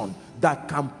dimension that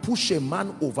can push a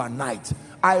man overnight.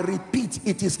 I repeat,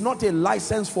 it is not a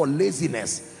license for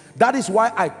laziness. That is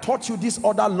why I taught you these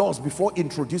other laws before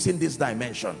introducing this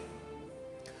dimension.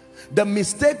 The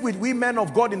mistake with we men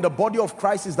of God in the body of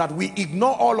Christ is that we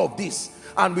ignore all of this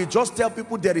and we just tell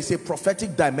people there is a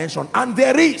prophetic dimension, and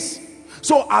there is.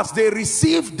 So as they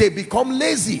receive, they become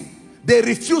lazy. They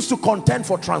refuse to contend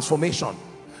for transformation.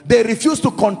 They refuse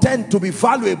to contend to be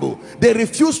valuable. They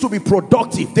refuse to be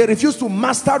productive. They refuse to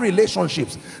master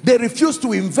relationships. They refuse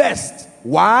to invest.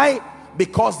 Why?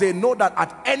 Because they know that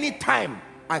at any time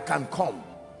I can come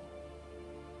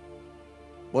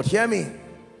But hear me,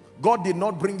 God did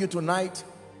not bring you tonight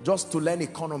just to learn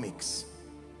economics.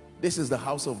 This is the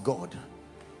house of God.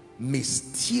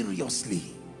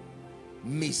 Mysteriously,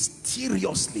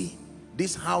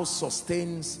 this house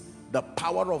sustains the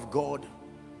power of God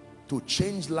to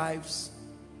change lives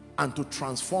and to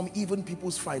transform even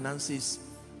people's finances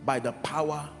by the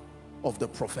power of the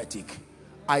prophetic.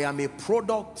 I am a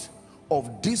product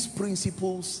of these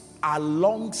principles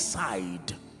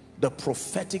alongside the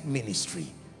prophetic ministry.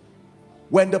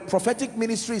 When the prophetic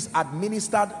ministry is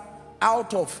administered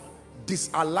out of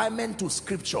disalignment to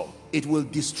scripture, it will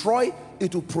destroy,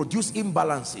 it will produce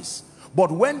imbalances. But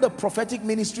when the prophetic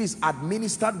ministry is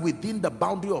administered within the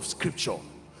boundary of scripture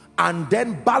and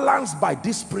then balanced by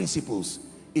these principles,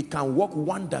 it can work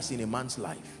wonders in a man's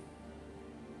life.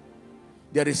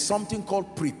 There is something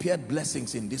called prepared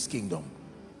blessings in this kingdom,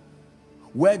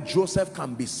 where Joseph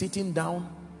can be sitting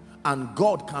down and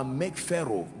God can make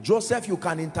Pharaoh. Joseph, you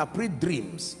can interpret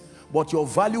dreams, but your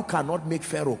value cannot make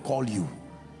Pharaoh call you.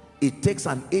 It takes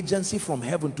an agency from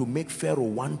heaven to make Pharaoh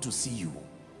want to see you.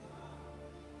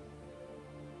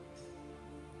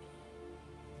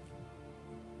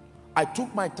 I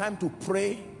took my time to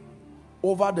pray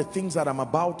over the things that I'm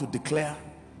about to declare.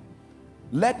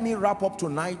 Let me wrap up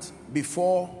tonight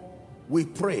before we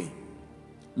pray.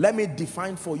 Let me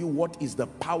define for you what is the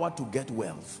power to get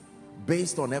wealth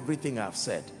based on everything I've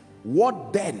said.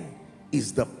 What then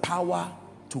is the power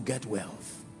to get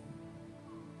wealth?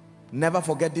 Never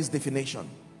forget this definition.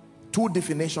 Two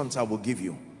definitions I will give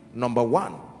you. Number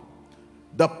one,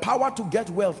 the power to get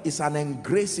wealth is an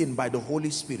engracing by the Holy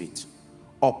Spirit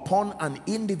upon an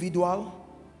individual,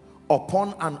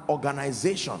 upon an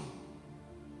organization.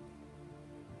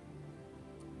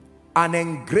 An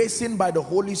engracing by the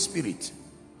Holy Spirit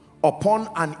upon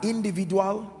an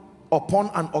individual, upon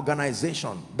an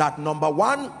organization that, number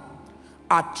one,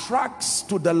 attracts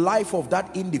to the life of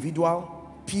that individual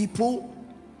people,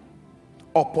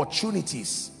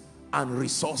 opportunities and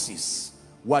resources.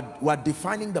 We're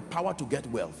defining the power to get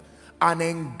wealth. An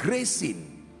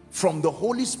engracing from the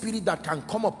Holy Spirit that can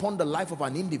come upon the life of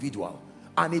an individual,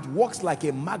 and it works like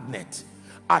a magnet,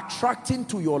 attracting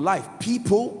to your life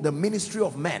people, the ministry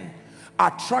of men,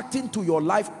 attracting to your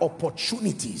life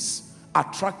opportunities,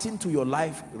 attracting to your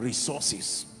life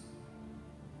resources.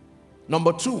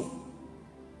 Number two,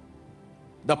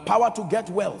 the power to get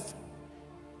wealth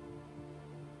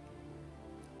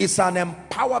is an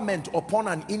empowerment upon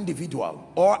an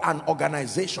individual or an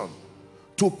organization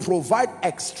to provide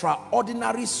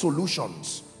extraordinary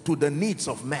solutions to the needs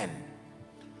of men.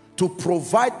 To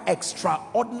provide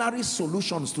extraordinary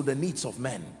solutions to the needs of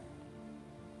men,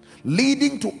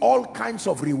 leading to all kinds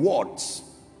of rewards,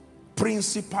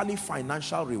 principally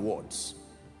financial rewards.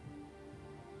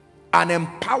 An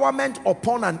empowerment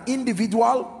upon an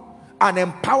individual, an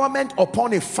empowerment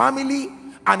upon a family,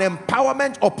 an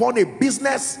empowerment upon a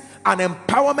business, an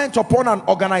empowerment upon an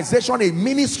organization, a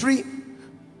ministry,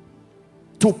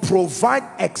 to provide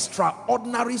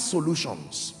extraordinary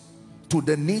solutions to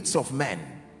the needs of men,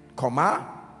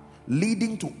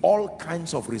 leading to all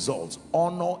kinds of results,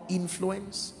 honor,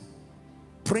 influence,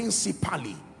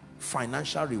 principally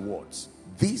financial rewards.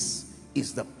 This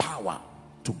is the power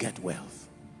to get wealth.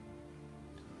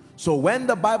 So when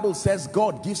the Bible says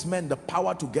God gives men the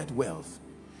power to get wealth,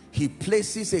 he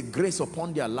places a grace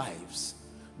upon their lives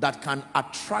that can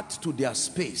attract to their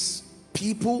space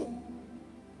people,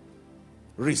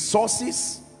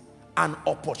 resources and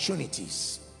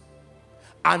opportunities.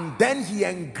 And then he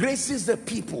engraces the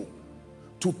people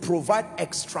to provide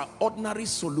extraordinary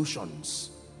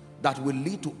solutions that will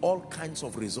lead to all kinds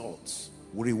of results,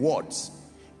 rewards,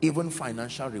 even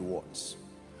financial rewards.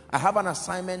 I have an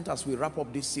assignment as we wrap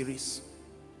up this series.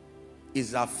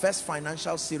 It's our first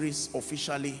financial series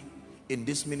officially in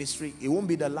this ministry. It won't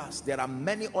be the last. There are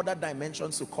many other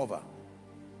dimensions to cover.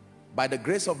 By the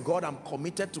grace of God, I'm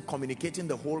committed to communicating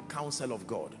the whole counsel of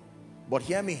God. But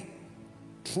hear me,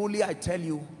 truly I tell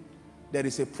you, there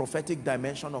is a prophetic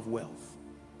dimension of wealth.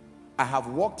 I have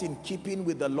walked in keeping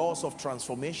with the laws of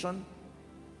transformation.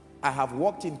 I have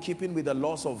walked in keeping with the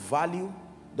laws of value,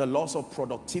 the laws of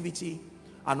productivity,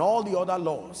 and all the other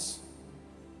laws.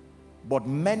 But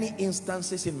many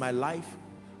instances in my life,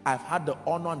 I've had the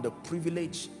honor and the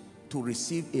privilege to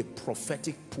receive a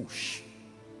prophetic push.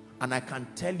 And I can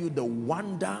tell you the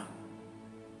wonder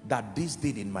that this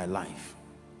did in my life.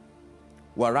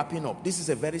 We're wrapping up. This is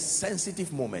a very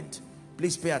sensitive moment.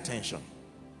 Please pay attention.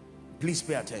 Please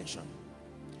pay attention.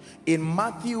 In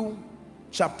Matthew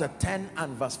chapter 10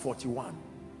 and verse 41,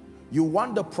 you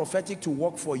want the prophetic to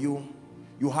work for you,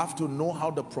 you have to know how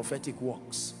the prophetic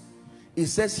works. It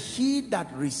says, he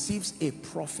that receives a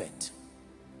prophet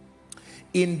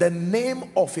In the name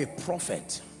of a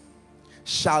prophet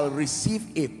shall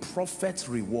receive a prophet's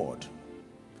reward.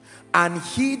 And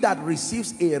he that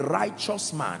receives a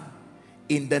righteous man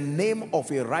in the name of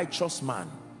a righteous man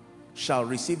shall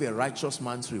receive a righteous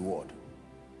man's reward.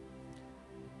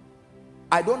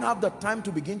 I don't have the time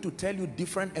to begin to tell you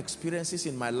different experiences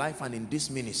in my life and in this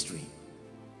ministry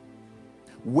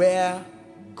where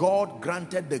God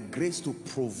granted the grace to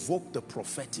provoke the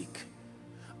prophetic.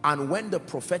 And when the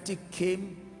prophetic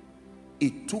came,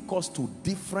 it took us to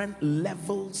different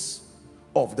levels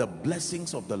of the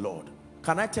blessings of the Lord.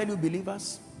 Can I tell you,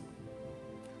 believers?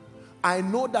 I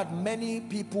know that many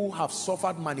people have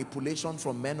suffered manipulation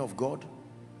from men of God,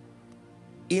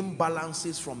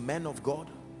 imbalances from men of God,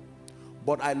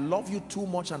 but I love you too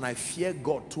much and I fear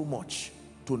God too much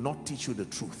to not teach you the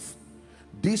truth.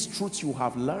 These truths you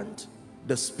have learned,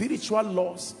 the spiritual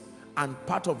laws and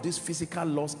part of these physical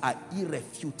laws are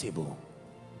irrefutable.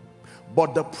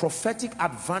 But the prophetic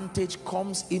advantage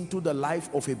comes into the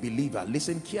life of a believer.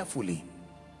 Listen carefully.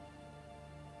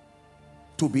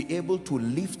 To be able to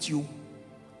lift you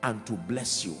and to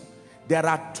bless you. There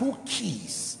are two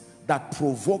keys that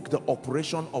provoke the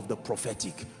operation of the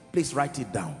prophetic. Please write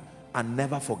it down and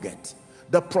never forget.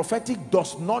 The prophetic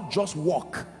does not just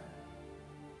work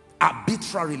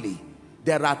arbitrarily.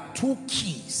 There are two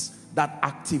keys that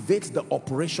activate the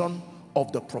operation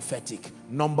of the prophetic.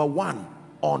 Number one,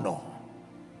 honor.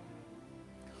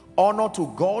 Honor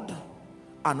to God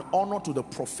and honor to the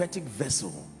prophetic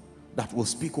vessel that will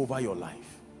speak over your life.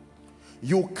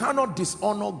 You cannot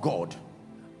dishonor God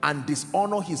and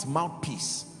dishonor his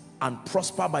mouthpiece and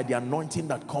prosper by the anointing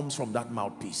that comes from that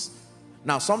mouthpiece.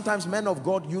 Now, sometimes men of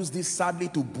God use this sadly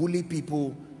to bully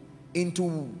people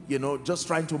into, just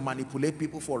trying to manipulate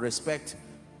people for respect.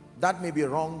 That may be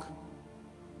wrong,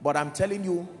 but I'm telling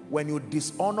you, when you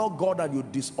dishonor God and you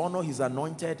dishonor his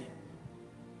anointed,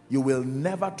 you will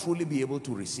never truly be able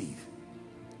to receive.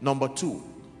 Number two,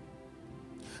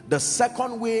 the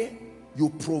second way you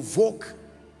provoke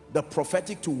the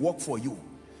prophetic to work for you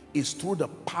is through the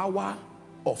power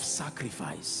of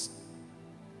sacrifice.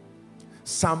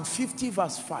 Psalm 50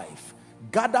 verse 5,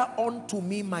 gather unto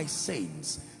me my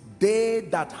saints, they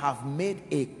that have made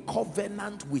a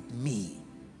covenant with me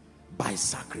by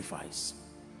sacrifice.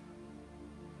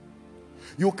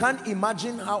 You can't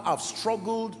imagine how I've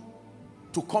struggled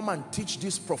to come and teach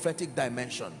this prophetic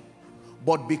dimension,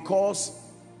 but because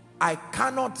I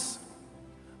cannot,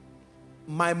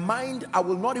 my mind, I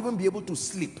will not even be able to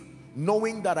sleep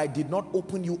knowing that I did not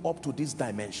open you up to this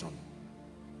dimension.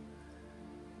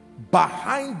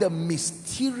 Behind the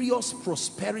mysterious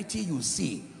prosperity you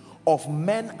see of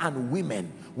men and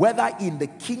women, whether in the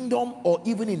kingdom or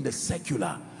even in the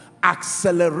secular,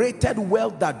 accelerated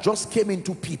wealth that just came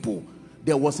into people,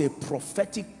 there was a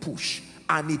prophetic push,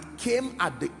 and it came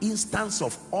at the instance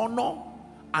of honor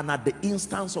and at the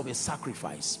instance of a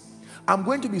sacrifice. I'm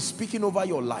going to be speaking over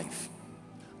your life.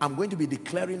 I'm going to be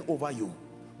declaring over you.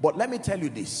 But let me tell you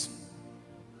this.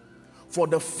 For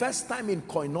the first time in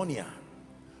Koinonia,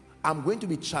 I'm going to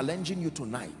be challenging you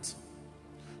tonight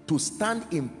to stand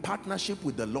in partnership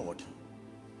with the Lord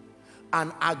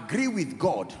and agree with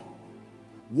God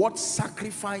what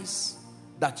sacrifice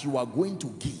that you are going to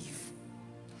give,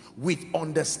 with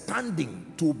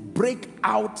understanding to break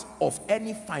out of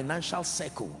any financial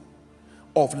circle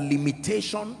of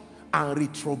limitation and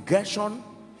retrogression,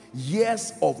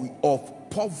 years of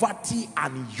poverty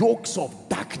and yokes of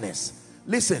darkness.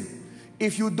 Listen,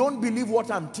 if you don't believe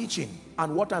what I'm teaching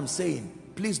and what I'm saying,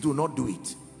 please do not do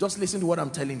it. Just listen to what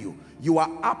I'm telling you. You are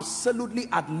absolutely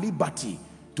at liberty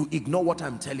to ignore what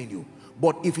I'm telling you.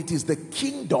 But if it is the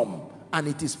kingdom and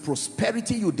it is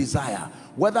prosperity you desire,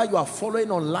 whether you are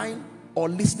following online or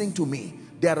listening to me,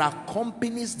 there are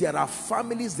companies, there are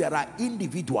families, there are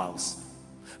individuals.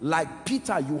 Like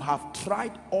Peter, you have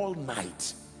tried all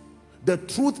night. The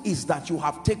truth is that you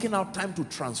have taken out time to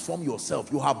transform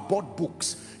yourself. You have bought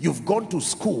books. You've gone to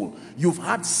school. You've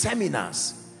had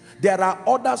seminars. There are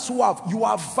others you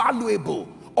are valuable.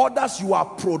 Others you are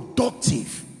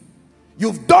productive.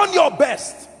 You've done your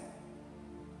best.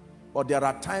 But there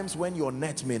are times when your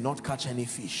net may not catch any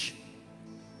fish.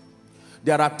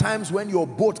 There are times when your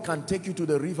boat can take you to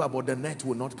the river, but the net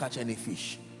will not catch any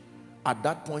fish. At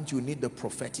that point, you need the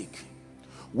prophetic.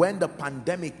 When the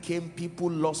pandemic came, people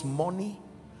lost money,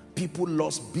 people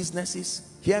lost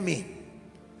businesses. Hear me.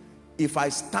 If I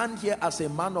stand here as a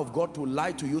man of God to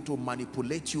lie to you, to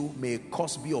manipulate you, may a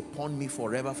curse be upon me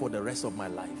forever for the rest of my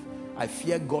life. I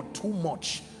fear God too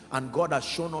much, and God has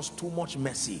shown us too much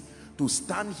mercy to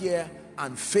stand here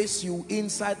and face you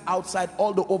inside, outside,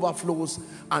 all the overflows,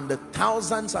 and the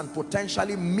thousands and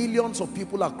potentially millions of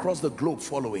people across the globe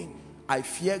following. I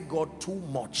fear God too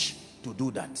much to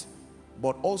do that.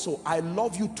 But also, I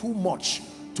love you too much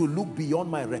to look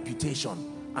beyond my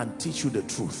reputation and teach you the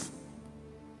truth.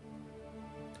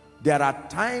 There are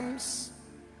times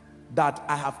that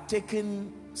I have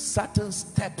taken certain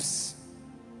steps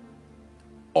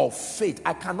of faith.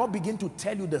 I cannot begin to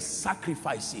tell you the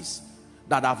sacrifices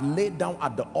that I've laid down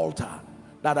at the altar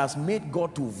that has made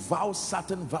God to vow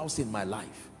certain vows in my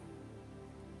life.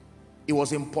 It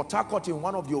was in Port Harcourt in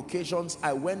one of the occasions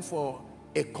I went for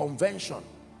a convention.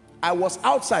 I was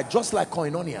outside just like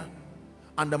Koinonia,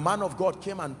 and the man of God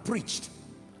came and preached.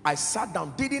 I sat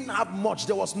down, didn't have much,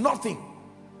 there was nothing,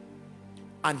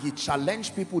 and he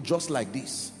challenged people just like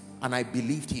this, and I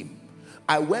believed him.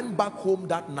 I went back home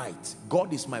that night.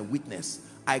 God is my witness.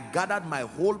 I gathered my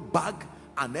whole bag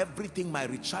and everything, my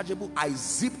rechargeable. I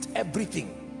zipped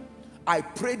everything. I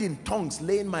prayed in tongues,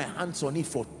 laying my hands on it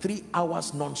for 3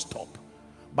 hours non-stop.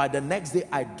 By the next day,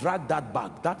 I dragged that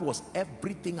bag. That was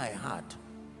everything I had.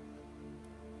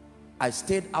 I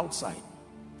stayed outside.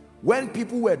 When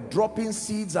people were dropping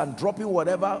seeds and dropping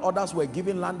whatever, others were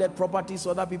giving landed properties,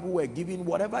 other people were giving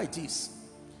whatever it is,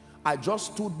 I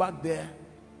just stood back there,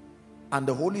 and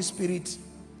the Holy Spirit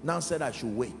now said I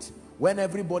should wait. When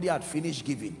everybody had finished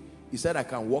giving, he said I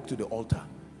can walk to the altar.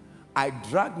 I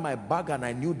dragged my bag, and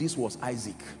I knew this was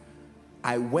Isaac.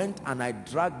 I went and I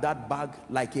dragged that bag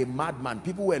like a madman.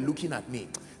 People were looking at me.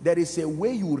 There is a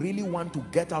way you really want to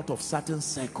get out of certain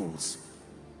circles.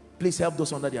 Please help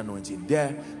those under the anointing.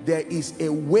 There is a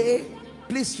way.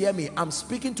 Please hear me. I'm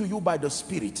speaking to you by the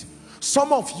Spirit.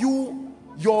 Some of you,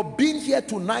 your being here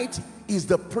tonight is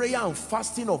the prayer and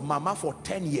fasting of Mama for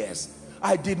 10 years.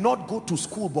 I did not go to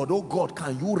school, but oh God,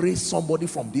 can you raise somebody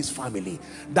from this family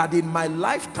that in my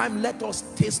lifetime, let us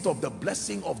taste of the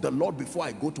blessing of the Lord before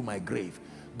I go to my grave.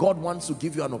 God wants to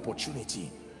give you an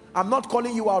opportunity. I'm not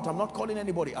calling you out. I'm not calling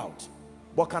anybody out.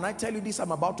 But can I tell you this?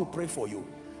 I'm about to pray for you.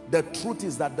 The truth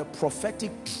is that the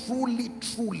prophetic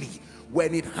truly,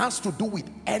 when it has to do with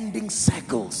ending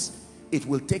cycles, it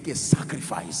will take a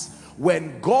sacrifice.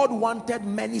 When God wanted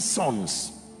many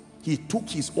sons, he took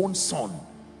his own son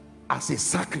as a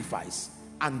sacrifice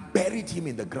and buried him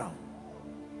in the ground.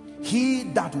 He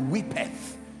that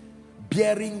weepeth,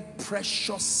 bearing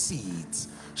precious seeds,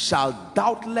 shall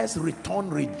doubtless return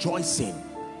rejoicing,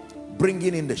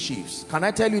 bringing in the sheaves. Can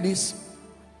I tell you this?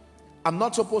 I'm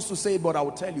not supposed to say it, but I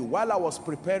will tell you. While I was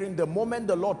preparing, the moment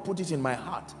the Lord put it in my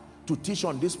heart to teach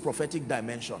on this prophetic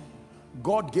dimension,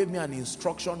 God gave me an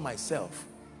instruction myself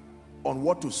on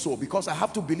what to sow, because I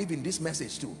have to believe in this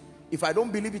message too. If I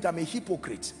don't believe it, I'm a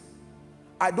hypocrite.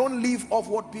 I don't live off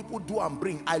what people do and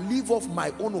bring. I live off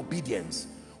my own obedience.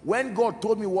 When God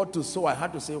told me what to sow, I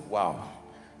had to say, wow.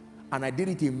 And I did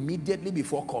it immediately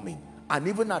before coming. And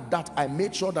even at that, I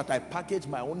made sure that I packaged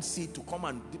my own seed to come,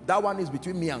 and that one is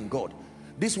between me and God.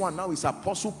 This one now is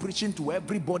apostle preaching to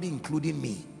everybody, including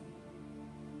me.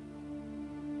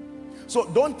 So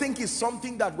don't think it's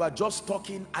something that we're just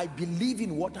talking. I believe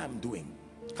in what I'm doing.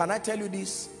 Can I tell you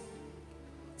this?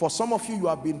 For some of you, you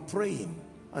have been praying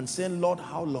and saying, Lord,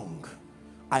 how long?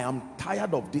 I am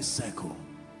tired of this circle.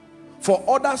 For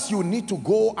others, you need to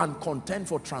go and contend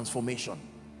for transformation.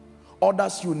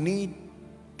 Others, you need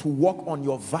to work on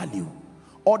your value.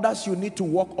 Others, you need to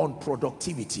work on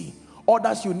productivity.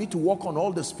 Others, you need to work on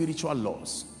all the spiritual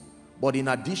laws. But in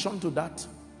addition to that,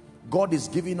 God is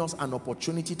giving us an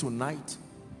opportunity tonight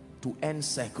to end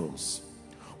circles.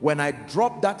 When I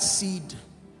dropped that seed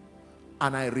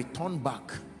and I returned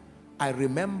back, I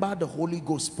remember the Holy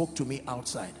Ghost spoke to me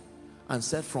outside and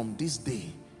said, from this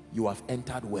day, you have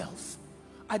entered wealth.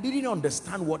 I didn't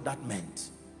understand what that meant.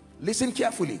 Listen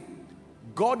carefully.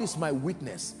 God is my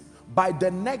witness. By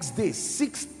the next day,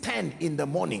 6:10 in the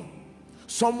morning,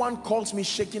 someone calls me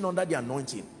shaking under the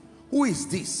anointing. Who is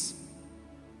this?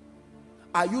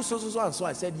 Are you so and so?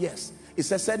 I said, yes. He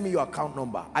said, send me your account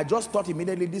number. I just thought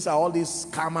immediately, these are all these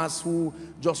scammers who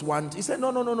just want. He said,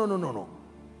 no.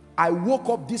 I woke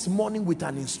up this morning with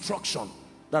an instruction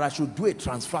that I should do a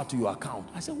transfer to your account.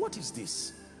 I said, what is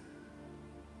this?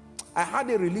 I had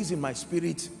a release in my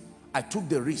spirit. I took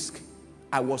the risk.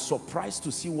 I was surprised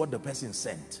to see what the person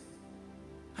sent.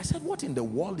 I said, what in the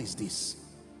world is this?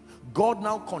 God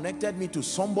now connected me to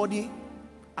somebody,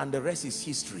 and the rest is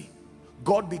history.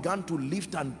 God began to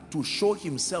lift and to show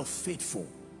himself faithful.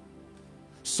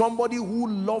 Somebody who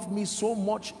loved me so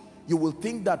much, you will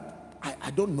think that,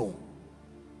 I don't know.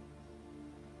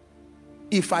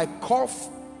 If I cough,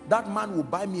 that man will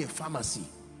buy me a pharmacy,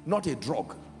 not a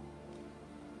drug.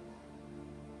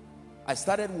 I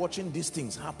started watching these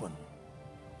things happen.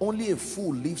 Only a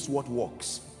fool leaves what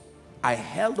works. I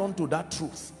held on to that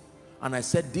truth and I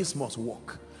said, this must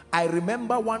work. I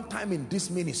remember one time in this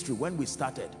ministry when we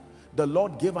started, the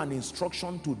Lord gave an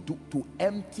instruction to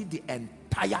empty the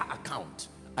entire account.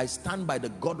 I stand by the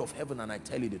God of heaven and I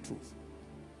tell you the truth.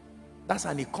 That's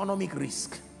an economic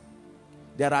risk.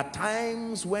 There are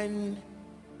times when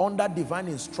under divine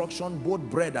instruction, both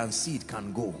bread and seed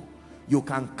can go. You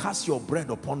can cast your bread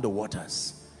upon the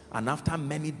waters, and after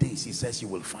many days, he says you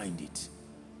will find it.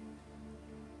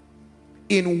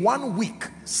 In 1 week,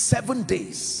 7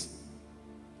 days,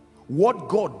 what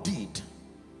God did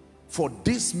for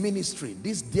this ministry,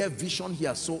 this dear vision he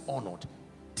has so honored,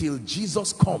 till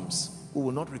Jesus comes, we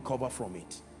will not recover from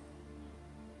it.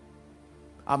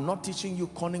 I'm not teaching you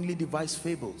cunningly devised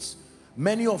fables.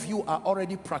 Many of you are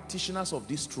already practitioners of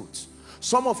these truths.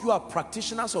 Some of you are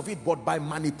practitioners of it, but by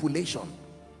manipulation.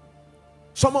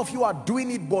 Some of you are doing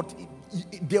it, but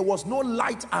there was no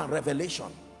light and revelation.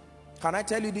 Can I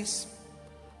tell you this?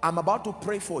 I'm about to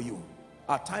pray for you.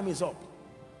 Our time is up.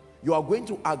 You are going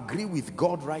to agree with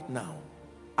God right now,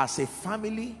 as a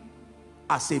family,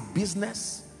 as a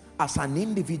business, as an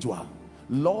individual.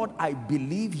 Lord, I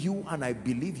believe you and I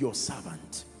believe your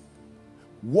servant.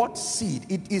 What seed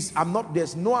it is,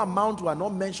 there's no amount, we are not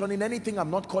mentioning anything,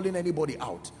 I'm not calling anybody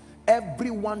out.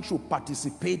 Everyone should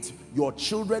participate, your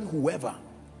children, whoever.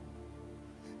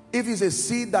 If it's a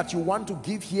seed that you want to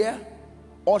give here,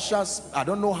 ushers, I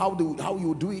don't know how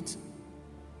you do it.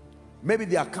 Maybe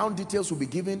the account details will be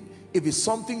given. If it's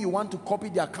something you want to copy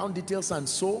the account details and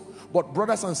so. But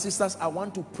brothers and sisters, I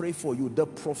want to pray for you. The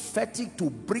prophetic to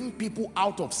bring people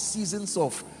out of seasons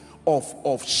of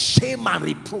shame and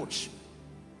reproach.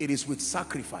 It is with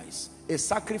sacrifice. A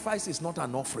sacrifice is not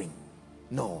an offering.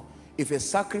 No. If a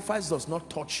sacrifice does not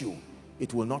touch you,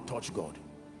 it will not touch God.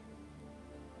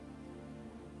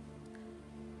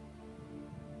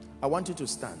 I want you to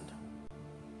stand.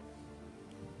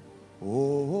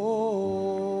 Oh,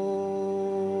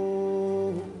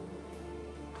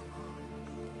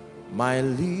 my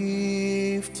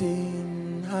lifting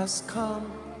has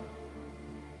come.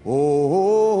 Oh,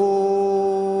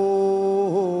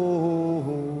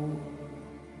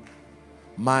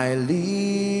 my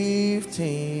lifting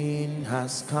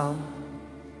has come.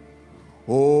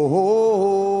 Oh,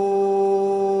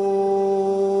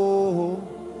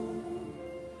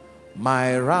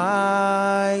 my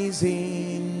rising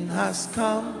has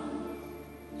come.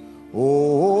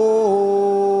 Oh,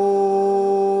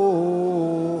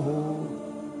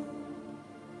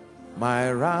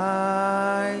 my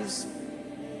rise.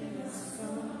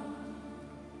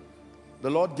 The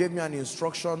Lord gave me an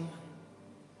instruction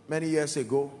many years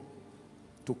ago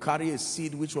to carry a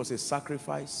seed which was a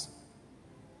sacrifice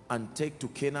and take to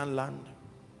Canaan land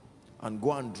and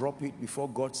go and drop it before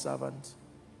God's servant.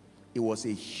 It was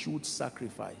a huge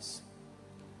sacrifice.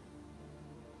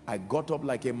 I got up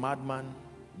like a madman,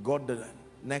 got the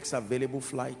next available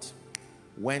flight,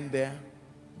 went there,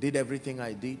 did everything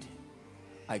I did.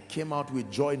 I came out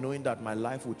with joy knowing that my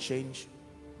life would change.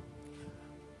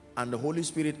 And the Holy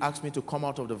Spirit asked me to come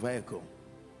out of the vehicle.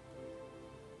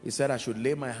 He said I should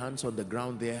lay my hands on the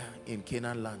ground there in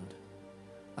Canaan land.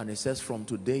 And he says, from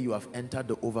today you have entered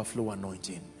the overflow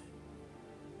anointing.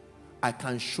 I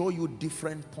can show you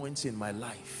different points in my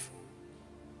life.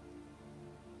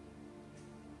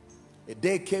 A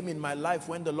day came in my life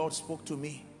when the Lord spoke to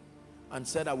me and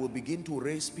said, I will begin to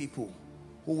raise people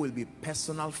who will be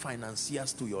personal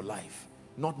financiers to your life,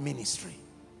 not ministry.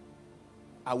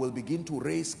 I will begin to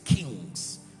raise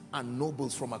kings and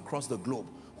nobles from across the globe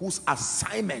whose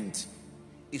assignment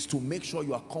is to make sure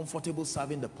you are comfortable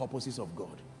serving the purposes of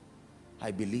God.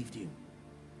 I believed him.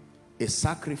 A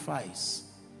sacrifice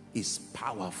is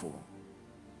powerful.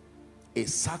 A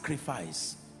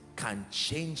sacrifice can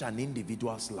change an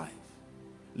individual's life.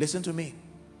 Listen to me.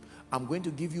 I'm going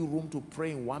to give you room to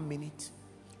pray in 1 minute.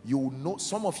 You will know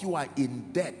some of you are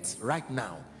in debt right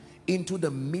now, into the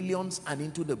millions and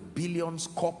into the billions,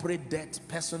 corporate debt,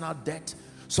 personal debt.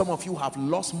 Some of you have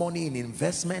lost money in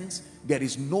investments. There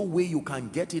is no way you can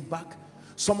get it back.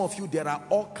 Some of you, there are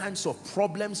all kinds of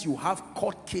problems. You have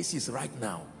court cases right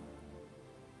now.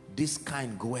 This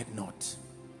kind goeth not,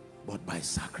 but by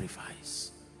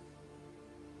sacrifice.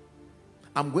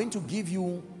 I'm going to give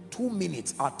you 2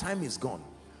 minutes, our time is gone,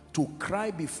 to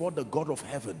cry before the God of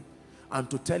heaven and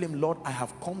to tell him, Lord, I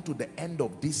have come to the end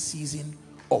of this season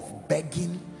of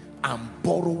begging and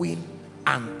borrowing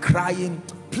and crying.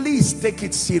 Please take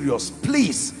it serious,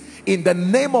 please. In the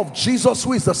name of Jesus,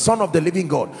 who is the Son of the living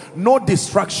God, no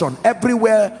distraction,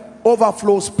 everywhere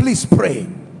overflows. Please pray.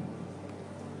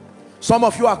 Some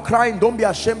of you are crying. Don't be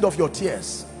ashamed of your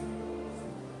tears.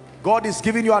 God is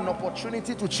giving you an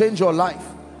opportunity to change your life.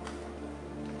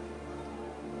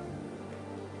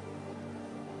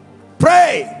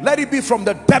 Pray. Let it be from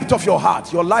the depth of your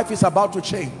heart. Your life is about to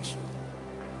change.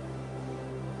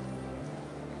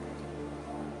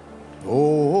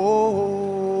 Oh,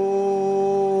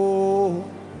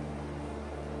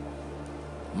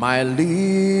 my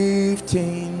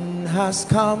lifting has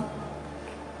come.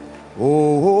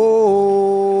 Oh,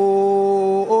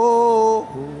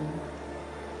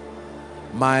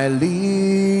 my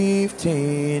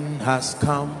lifting has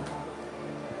come.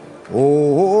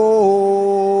 Oh,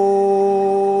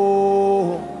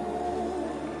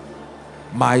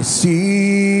 my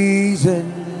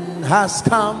season has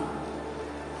come.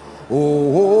 Oh,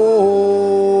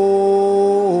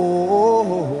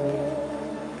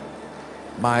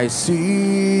 my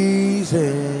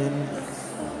season.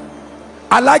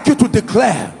 I like you to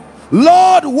declare,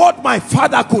 Lord, what my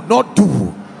father could not do,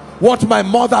 what my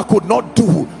mother could not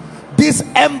do, this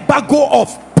embargo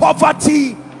of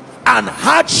poverty and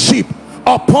hardship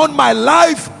upon my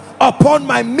life, upon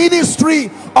my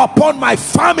ministry, upon my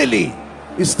family,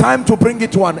 it's time to bring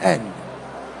it to an end.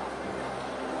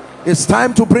 It's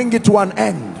time to bring it to an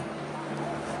end.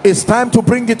 It's time to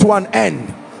bring it to an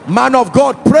end. Man of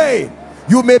God, pray.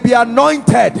 You may be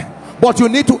anointed, but you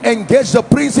need to engage the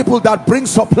principle that brings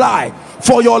supply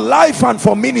for your life and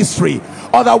for ministry.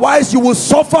 Otherwise, you will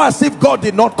suffer as if God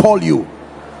did not call you.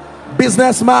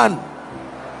 Businessman,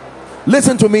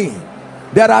 listen to me.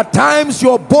 There are times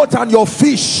your boat and your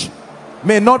fish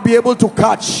may not be able to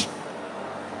catch.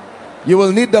 You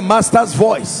will need the master's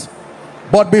voice.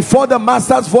 But before the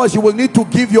master's voice, you will need to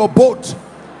give your boat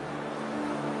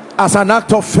as an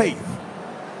act of faith.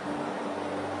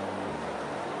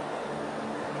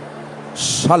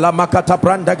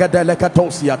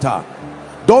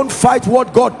 Don't fight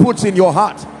what God puts in your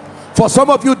heart. For some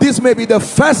of you, this may be the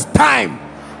first time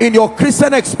in your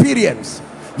Christian experience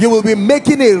you will be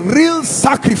making a real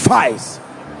sacrifice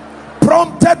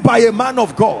prompted by a man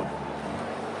of God.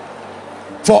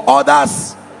 For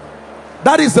others,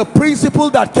 that is the principle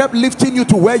that kept lifting you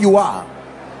to where you are.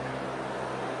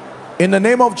 In the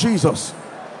name of Jesus.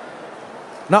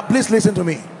 Now please listen to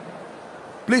me.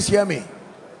 Please hear me.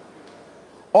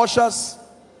 Ushers,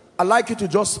 I'd like you to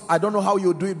just, I don't know how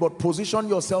you do it, but position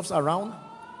yourselves around.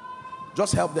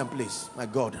 Just help them, please. My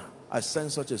God, I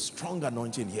sense such a strong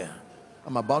anointing here.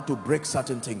 I'm about to break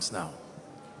certain things now.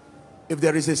 If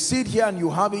there is a seed here and you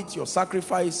have it, your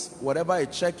sacrifice, whatever, a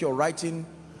check you're writing,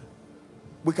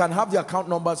 we can have the account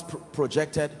numbers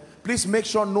projected. Please make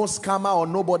sure no scammer or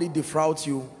nobody defrauds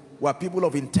you. We're people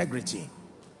of integrity.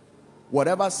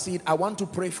 Whatever seed, I want to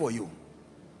pray for you.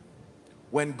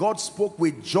 When God spoke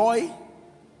with joy,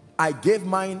 I gave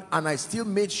mine, and I still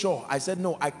made sure. I said,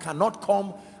 no, I cannot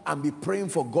come and be praying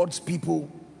for God's people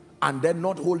and then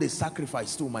not hold a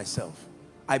sacrifice to myself.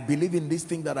 I believe in this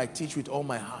thing that I teach with all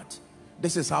my heart.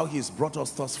 This is how He's brought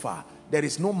us thus far. There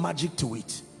is no magic to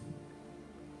it.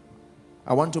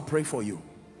 I want to pray for you.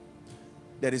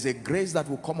 There is a grace that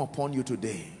will come upon you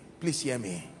today. Please hear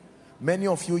me. Many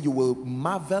of you, you will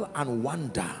marvel and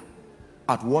wonder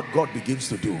at what God begins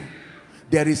to do.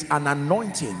 There is an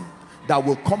anointing that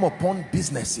will come upon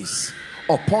businesses,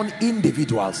 upon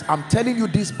individuals. I'm telling you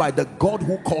this by the God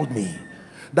who called me,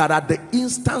 that at the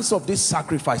instance of this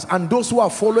sacrifice, and those who are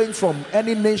following from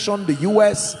any nation, the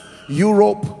US,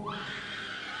 Europe,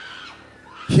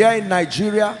 here in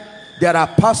Nigeria, there are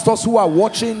pastors who are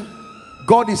watching.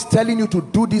 God is telling you to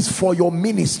do this for your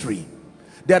ministry.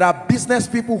 There are business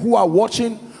people who are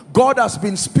watching. God has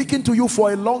been speaking to you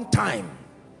for a long time.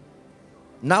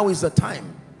 Now is the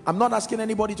time. I'm not asking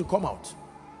anybody to come out.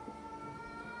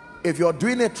 If you're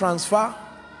doing a transfer,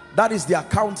 that is the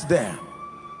account there.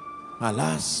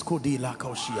 Alas, kodila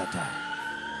kaushiata.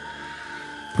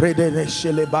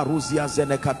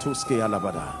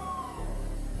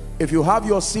 If you have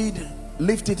your seed,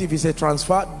 lift it. If it's a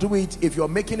transfer, do it. If you're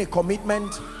making a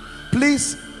commitment,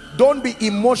 please don't be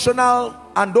emotional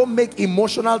and don't make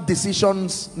emotional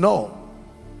decisions. No.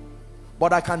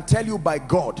 But I can tell you by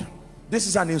God, this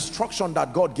is an instruction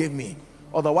that God gave me.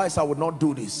 Otherwise, I would not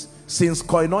do this. Since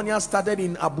Koinonia started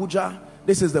in Abuja,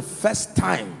 this is the first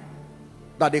time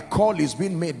that a call is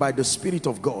being made by the Spirit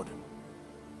of God.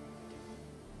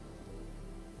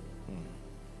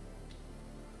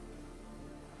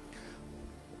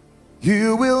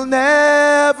 You will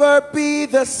never be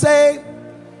the same.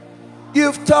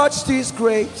 You've touched His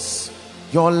grace.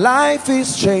 Your life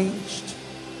is changed.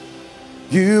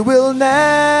 You will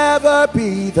never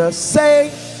be the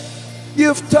same.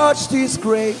 You've touched His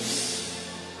grace.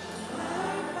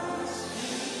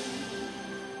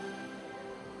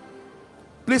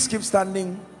 Please keep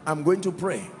standing. I'm going to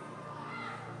pray.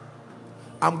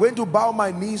 I'm going to bow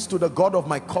my knees to the God of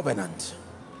my covenant.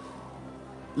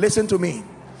 Listen to me.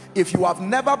 If you have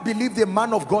never believed a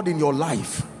man of God in your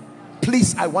life,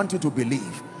 please, I want you to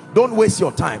believe. Don't waste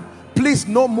your time. Please,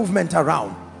 no movement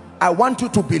around. I want you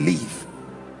to believe.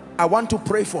 I want to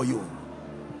pray for you.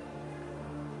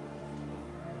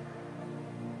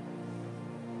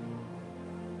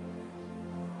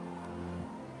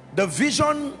 The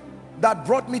vision that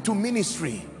brought me to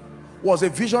ministry was a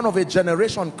vision of a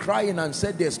generation crying and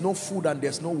said there's no food and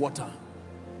there's no water.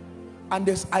 And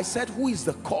I said, who is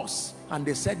the cause? And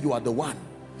they said, you are the one.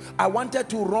 I wanted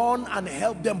to run and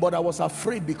help them, but I was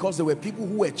afraid because there were people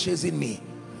who were chasing me.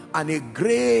 And a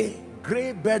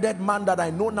gray-bearded man that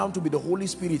I know now to be the Holy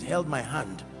Spirit held my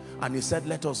hand and he said,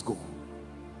 let us go.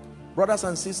 Brothers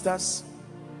and sisters,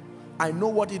 I know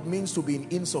what it means to be in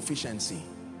insufficiency.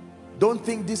 Don't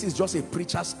think this is just a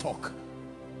preacher's talk.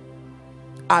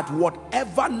 At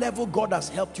whatever level God has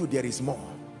helped you, there is more.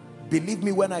 Believe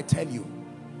me when I tell you,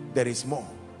 there is more.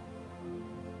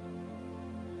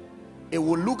 It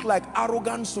will look like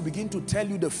arrogance to begin to tell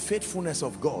you the faithfulness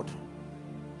of God.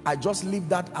 I just leave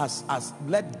that as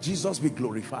let Jesus be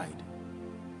glorified.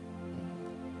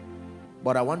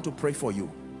 But I want to pray for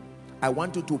you. I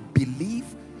want you to believe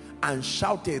and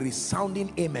shout a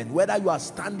resounding amen. Whether you are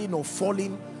standing or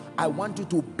falling, I want you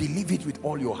to believe it with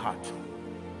all your heart.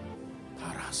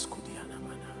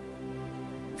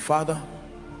 Father,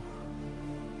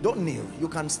 don't kneel. You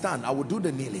can stand. I will do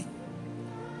the kneeling.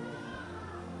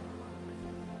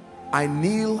 I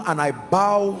kneel and I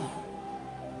bow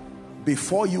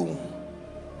before you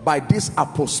by this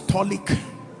apostolic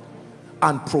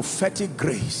and prophetic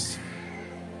grace.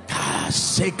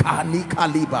 Sekani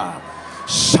kaliba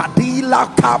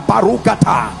shadila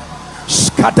kabarugata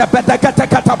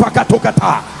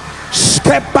skadabedagatakatapakatugata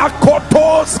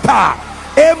skebakotoska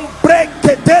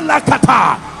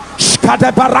embrekedelakata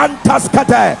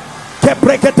skadabarantaskade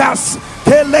kebrekedas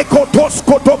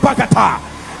kelekotoskotopakata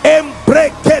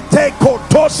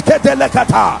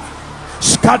embreketekotoskedelekata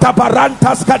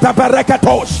skadabarantas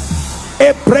kadabareketos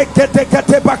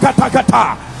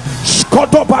ebreketekatebakatakata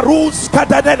skodobarus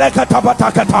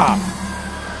kadanelekatabatakata.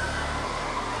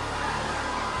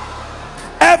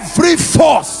 Every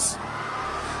force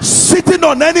sitting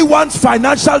on anyone's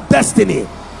financial destiny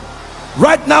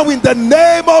right now, in the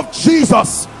name of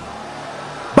Jesus,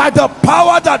 by the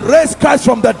power that raised Christ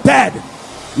from the dead,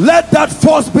 let that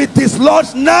force be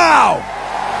dislodged now.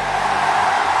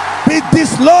 Be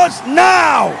dislodged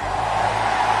now.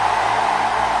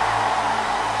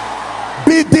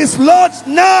 Be dislodged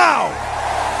now.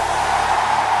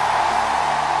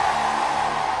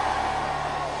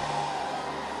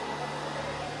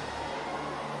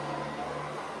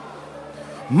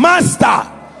 Master,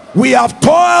 we have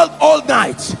toiled all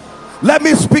night. Let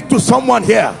me speak to someone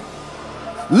here.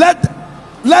 Let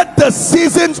the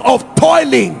seasons of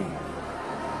toiling,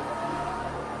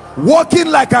 walking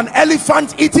like an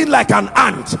elephant, eating like an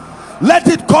ant, let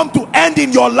it come to end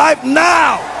in your life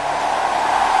now.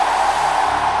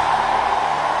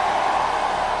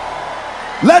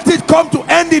 Let it come to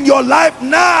end in your life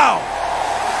now.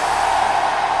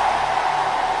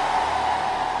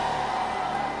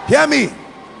 Hear me.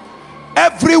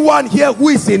 Everyone here who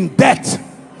is in debt,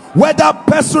 whether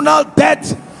personal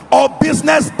debt or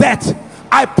business debt,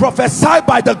 I prophesy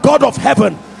by the God of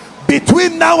heaven,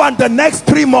 between now and the next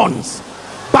 3 months,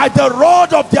 by the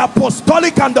rod of the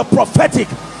apostolic and the prophetic,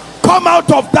 come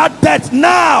out of that debt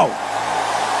now.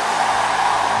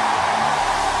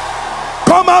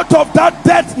 Come out of that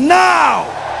debt now.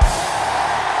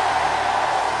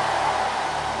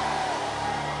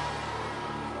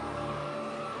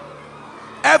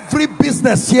 Every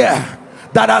business here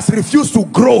that has refused to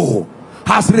grow,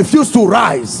 has refused to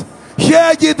rise,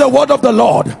 hear ye the word of the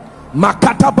Lord.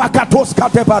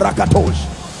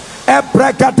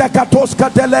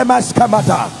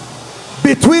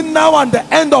 Between now and the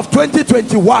end of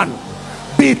 2021,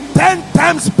 be 10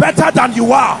 times better than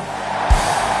you are.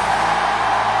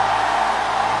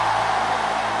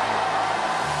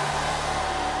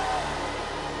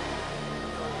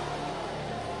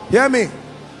 Hear me.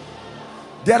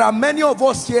 There are many of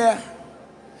us here,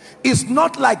 it's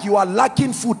not like you are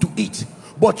lacking food to eat,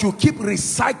 but you keep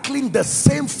recycling the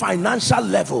same financial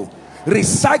level.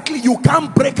 Recycling, you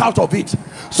can't break out of it.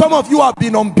 Some of you have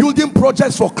been on building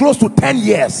projects for close to 10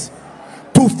 years.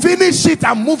 To finish it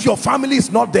and move your family is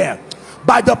not there.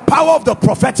 By the power of the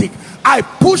prophetic, I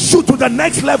push you to the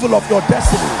next level of your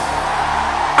destiny.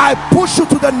 I push you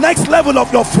to the next level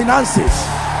of your finances.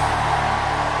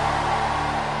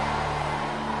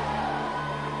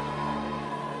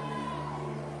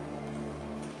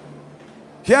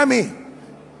 Hear me.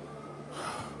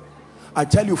 I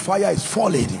tell you, fire is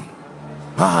falling.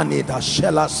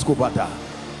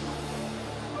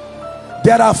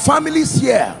 There are families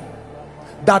here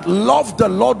that love the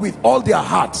Lord with all their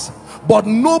hearts, but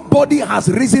nobody has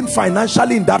risen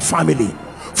financially in that family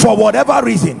for whatever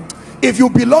reason. If you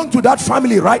belong to that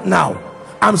family right now,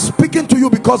 I'm speaking to you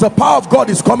because the power of God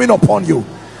is coming upon you.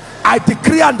 I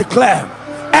decree and declare,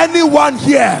 anyone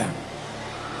here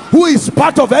who is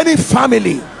part of any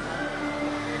family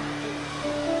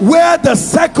where the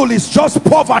circle is just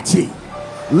poverty,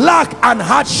 lack and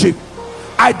hardship,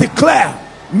 I declare,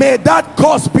 may that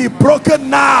curse be broken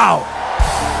now.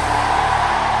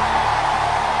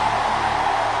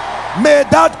 May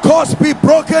that curse be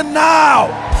broken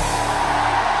now.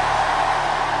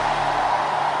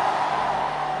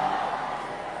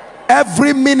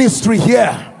 Every ministry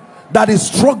here that is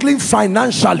struggling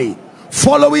financially,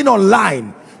 following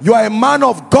online, you are a man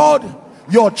of God,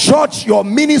 your church, your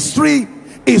ministry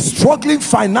is struggling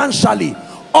financially,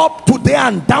 up today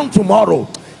and down tomorrow,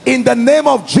 in the name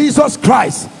of Jesus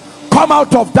Christ, come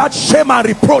out of that shame and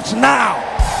reproach now.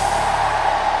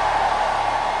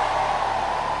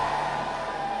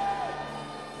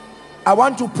 I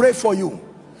want to pray for you.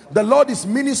 The Lord is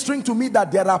ministering to me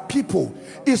that there are people,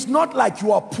 it's not like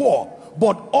you are poor,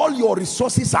 but all your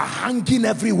resources are hanging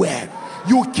everywhere.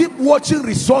 You keep watching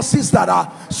resources that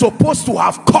are supposed to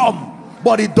have come,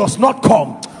 but it does not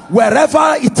come.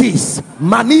 Wherever it is,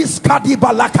 manis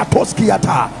kadiba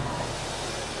lakatoskiata,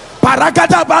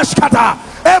 paragada bashkata,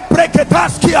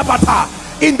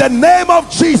 ebreketaskiabata. In the name of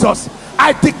Jesus,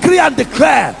 I decree and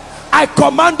declare, I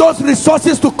command those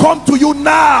resources to come to you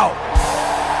now.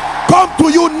 Come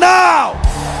to you now.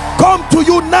 Come to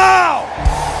you now.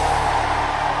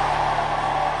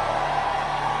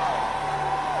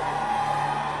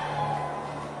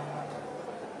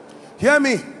 Hear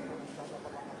me.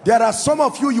 There are some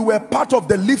of you, you were part of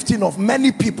the lifting of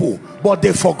many people, but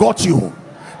they forgot you.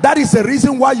 That is the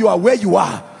reason why you are where you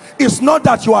are. It's not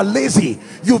that you are lazy.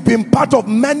 You've been part of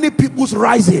many people's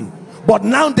rising, but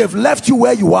now they've left you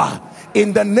where you are.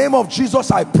 In the name of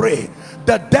Jesus, I pray,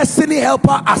 the destiny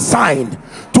helper assigned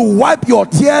to wipe your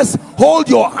tears, hold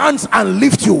your hands and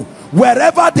lift you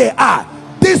wherever they are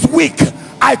this week,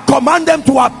 I command them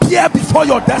to appear before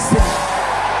your destiny.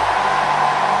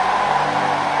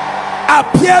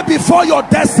 Appear before your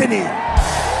destiny.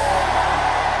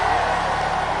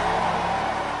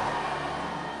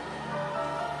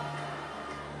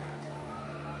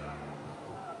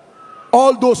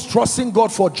 All those trusting God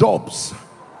for jobs,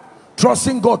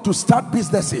 trusting God to start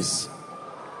businesses,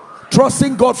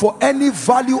 trusting God for any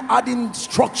value adding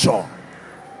structure,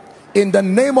 in the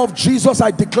name of Jesus,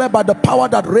 I declare by the power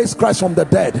that raised Christ from the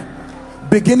dead,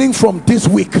 beginning from this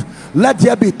week, let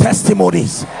there be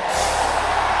testimonies.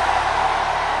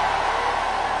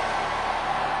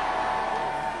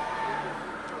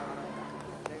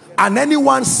 And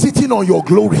anyone sitting on your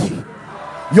glory,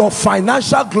 your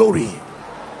financial glory,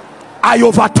 I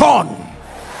overturn,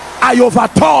 I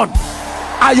overturn,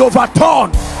 I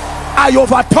overturn, I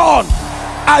overturn,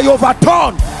 I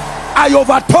overturn, I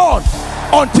overturn,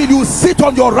 until you sit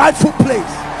on your rightful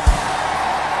place.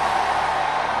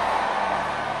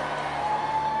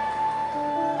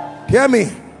 Hear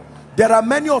me. There are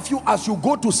many of you, as you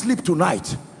go to sleep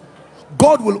tonight,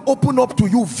 God will open up to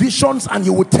you visions and He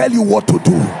will tell you what to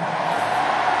do.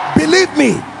 Believe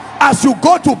me, as you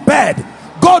go to bed,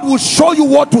 God will show you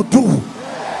what to do.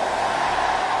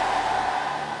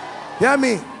 Hear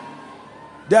me.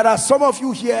 There are some of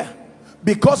you here,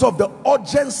 because of the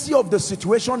urgency of the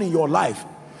situation in your life,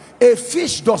 a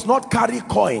fish does not carry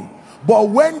coin, but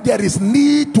when there is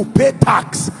need to pay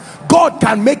tax, God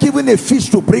can make even a fish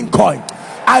to bring coin.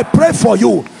 I pray for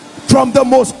you, from the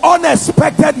most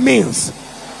unexpected means,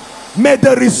 may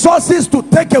the resources to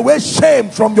take away shame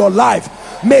from your life,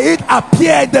 may it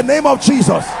appear in the name of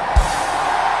Jesus.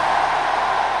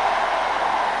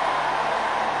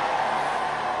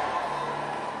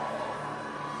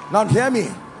 Now hear me.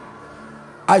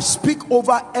 I speak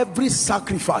over every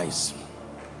sacrifice.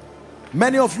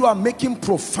 Many of you are making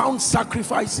profound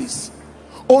sacrifices.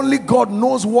 Only God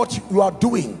knows what you are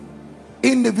doing.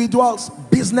 Individuals,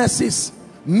 businesses,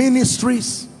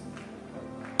 ministries,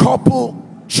 couple,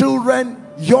 children,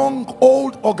 young,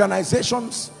 old,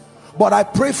 organizations. But I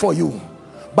pray for you,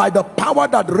 by the power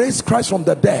that raised Christ from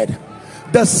the dead,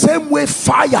 the same way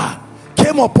fire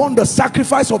came upon the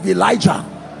sacrifice of Elijah,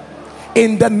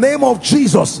 in the name of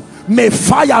Jesus, may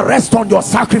fire rest on your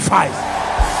sacrifice.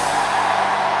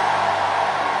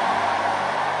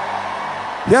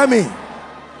 Hear me.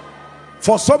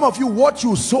 For some of you, what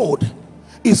you sowed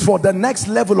is for the next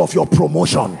level of your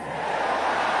promotion.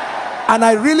 And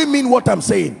I really mean what I'm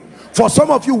saying. For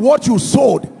some of you, what you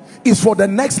sowed is for the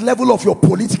next level of your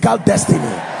political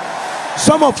destiny.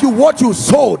 Some of you, what you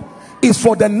sowed is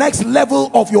for the next level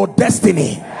of your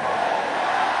destiny.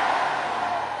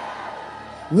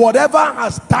 Whatever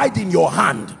has died in your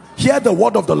hand, hear the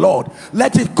word of the Lord.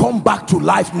 Let it come back to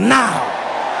life now.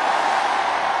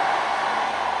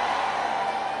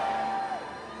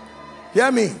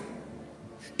 Hear me.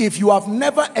 If you have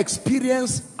never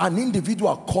experienced an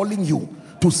individual calling you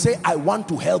to say, I want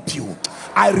to help you,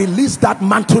 I release that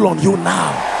mantle on you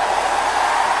now.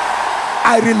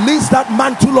 I release that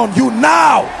mantle on you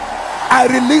now. I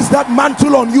release that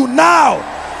mantle on you now.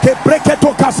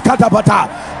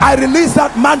 I release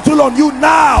that mantle on you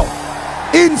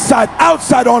now. Inside,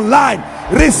 outside, online.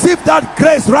 Receive that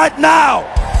grace right now.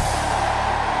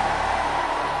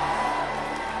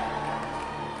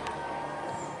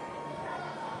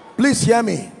 Please hear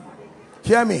me.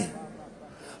 Hear me.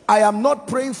 I am not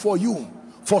praying for you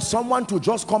for someone to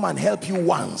just come and help you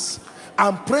once.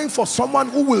 I'm praying for someone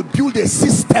who will build a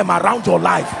system around your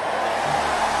life.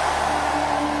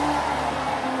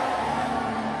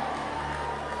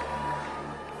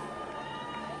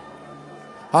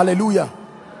 Hallelujah.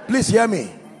 Please hear me.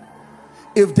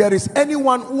 If there is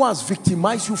anyone who has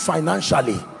victimized you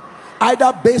financially,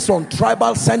 either based on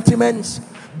tribal sentiments,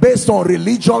 based on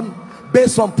religion,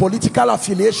 based on political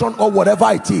affiliation, or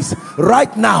whatever it is,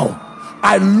 right now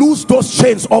I lose those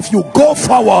chains off you. Go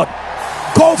forward,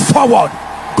 go forward,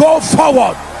 go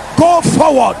forward, go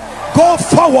forward, go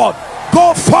forward,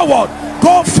 go forward,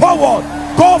 go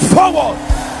forward, go forward.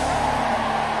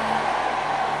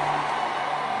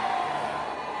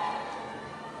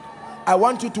 I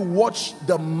want you to watch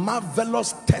the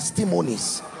marvelous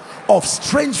testimonies of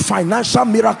strange financial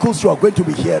miracles you are going to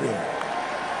be hearing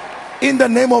in the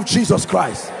name of Jesus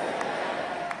Christ.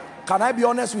 Can I be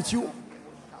honest with you?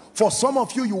 For some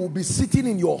of you, you will be sitting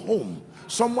in your home.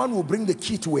 Someone will bring the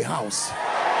key to a house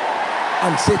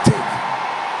and say, take.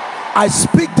 I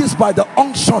speak this by the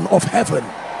unction of heaven.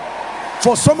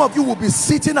 For some of you will be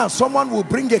sitting and someone will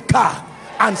bring a car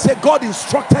and say, God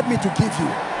instructed me to give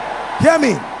you. Hear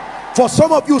me. For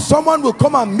some of you, someone will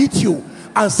come and meet you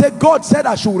and say, God said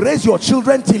I should raise your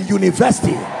children till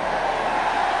university.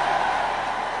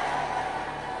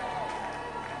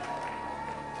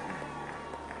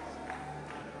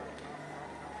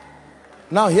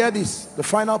 Now hear this, the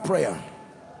final prayer.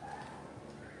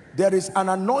 There is an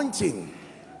anointing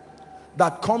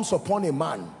that comes upon a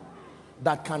man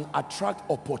that can attract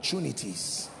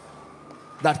opportunities,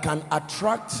 that can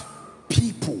attract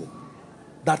people,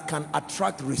 that can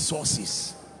attract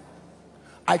resources.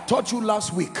 I taught you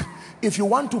last week, if you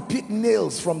want to pick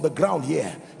nails from the ground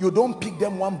here, you don't pick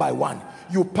them one by one.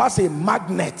 You pass a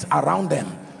magnet around them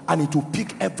and it will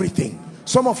pick everything.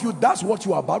 Some of you, that's what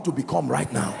you are about to become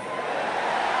right now.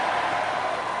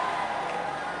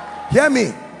 Hear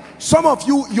me. Some of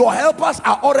you, your helpers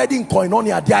are already in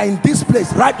Koinonia. They are in this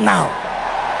place right now.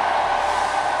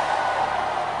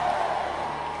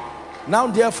 Now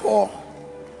therefore,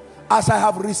 as I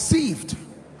have received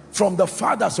from the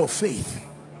fathers of faith,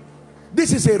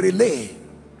 this is a relay.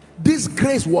 This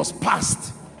grace was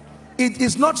passed. It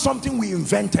is not something we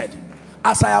invented.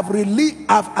 As I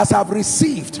have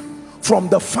received from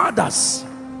the fathers,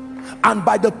 and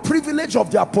by the privilege of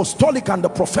the apostolic and the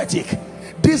prophetic,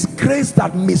 this grace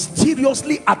that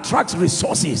mysteriously attracts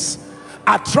resources,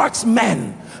 attracts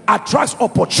men, attracts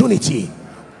opportunity,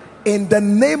 in the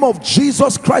name of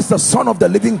Jesus Christ, the Son of the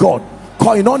living God,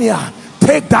 Koinonia,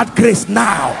 take that grace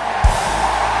now.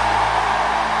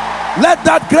 Let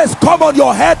that grace come on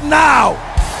your head now.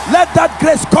 Let that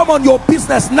grace come on your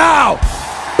business now.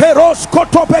 Take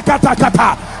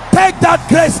that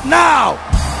grace now.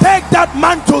 Take that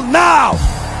mantle now.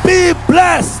 Be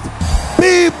blessed.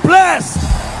 Be blessed.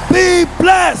 Be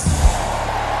blessed.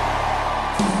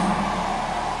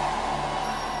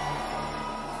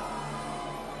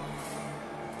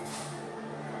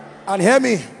 And hear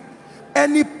me.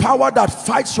 Any power that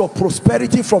fights your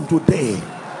prosperity from today,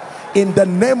 in the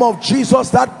name of Jesus,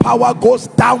 that power goes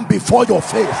down before your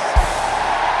face.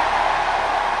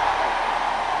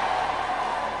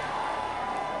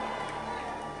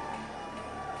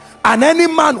 And any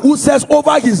man who says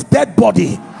over his dead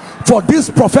body, for this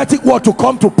prophetic word to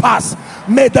come to pass,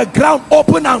 may the ground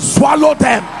open and swallow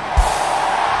them.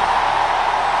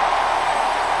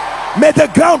 May the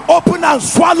ground open and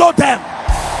swallow them.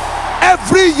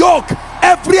 Every yoke,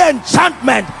 every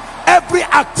enchantment, every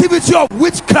activity of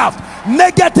witchcraft,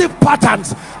 negative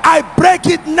patterns, I break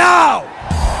it now.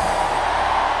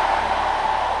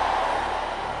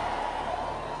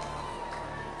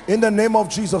 In the name of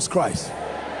Jesus Christ.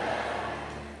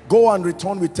 Go and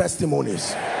return with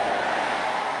testimonies.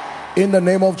 In the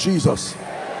name of Jesus.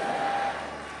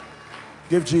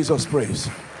 Give Jesus praise.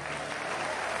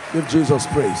 Give Jesus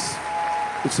praise.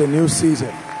 It's a new season.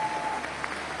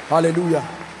 Hallelujah.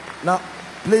 Now,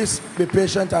 please be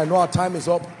patient. I know our time is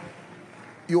up.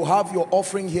 You have your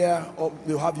offering here, or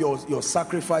you have your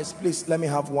sacrifice. Please let me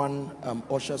have one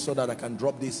usher so that I can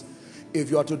drop this.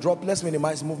 If you are to drop, let's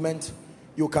minimize movement.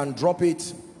 You can drop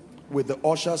it with the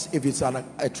ushers. If it's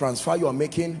a transfer you are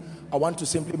making, I want to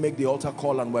simply make the altar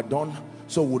call and we're done.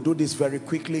 So we'll do this very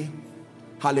quickly.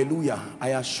 Hallelujah. I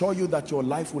assure you that your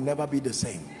life will never be the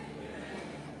same.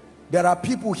 There are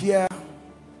people here,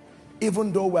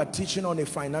 even though we're teaching on a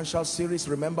financial series,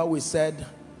 remember we said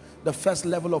the first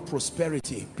level of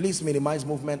prosperity. Please minimize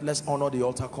movement. Let's honor the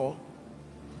altar call.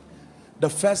 The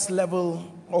first level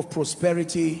of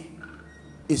prosperity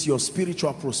is your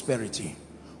spiritual prosperity.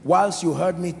 Whilst you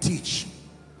heard me teach,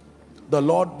 the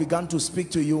Lord began to speak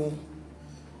to you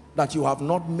that you have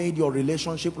not made your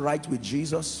relationship right with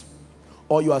Jesus,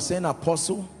 or you are saying,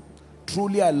 Apostle,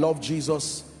 truly I love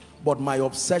Jesus, but my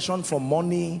obsession for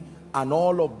money and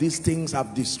all of these things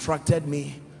have distracted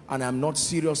me and I'm not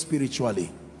serious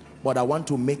spiritually, but I want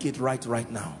to make it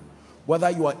right now. Whether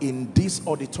you are in this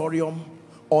auditorium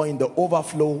or in the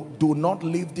overflow, do not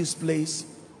leave this place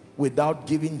without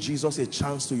giving Jesus a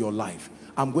chance to your life.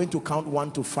 I'm going to count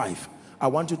 1 to 5. I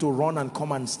want you to run and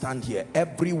come and stand here.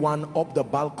 Everyone up the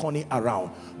balcony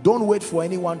around. Don't wait for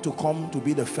anyone to come to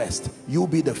be the first. You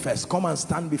be the first. Come and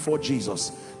stand before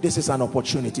Jesus. This is an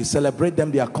opportunity. Celebrate them.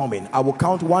 They are coming. I will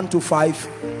count 1 to 5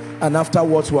 and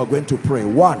afterwards we are going to pray.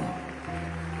 1.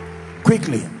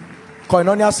 Quickly.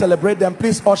 Koinonia, celebrate them.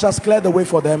 Please, ushers, clear the way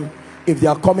for them if they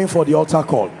are coming for the altar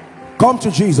call. Come to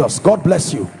Jesus. God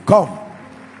bless you. Come.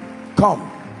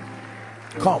 Come.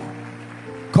 Come.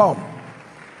 Come.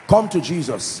 Come to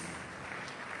Jesus.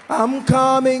 I'm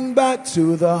coming back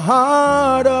to the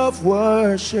heart of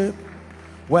worship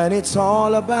when it's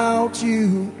all about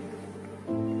you.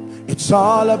 It's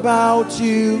all about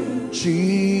you,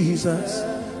 Jesus.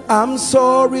 I'm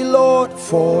sorry, Lord,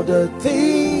 for the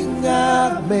thing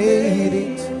I've made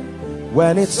it.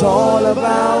 When it's all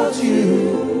about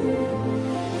you,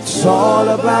 it's all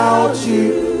about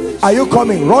you. Are you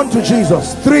coming? Run to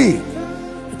Jesus. 3.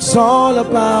 It's all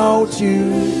about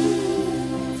you.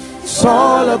 It's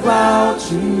all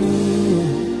about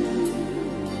you.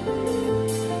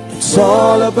 It's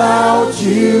all about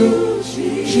you,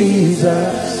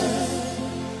 Jesus.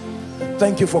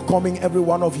 Thank you for coming, every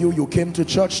one of you. You came to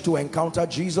church to encounter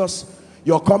Jesus.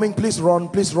 You're coming. Please run.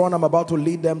 Please run. I'm about to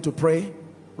lead them to pray.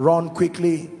 Run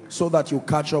quickly so that you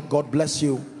catch up. God bless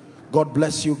you. God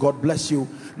bless you. God bless you.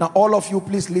 Now, all of you,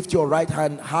 please lift your right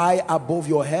hand high above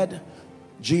your head.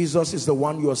 Jesus is the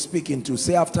one you are speaking to.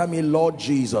 Say after me, Lord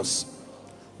Jesus.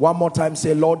 One more time,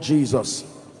 say, Lord Jesus,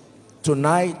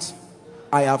 tonight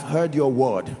I have heard your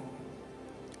word.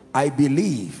 I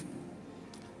believe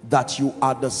that you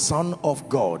are the Son of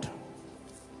God.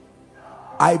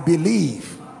 I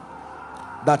believe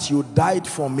that you died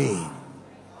for me.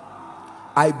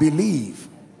 I believe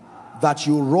that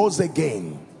you rose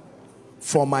again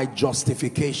for my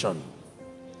justification.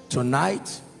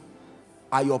 Tonight,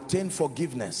 I obtain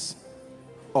forgiveness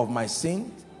of my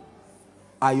sin.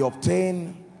 I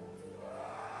obtain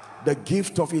the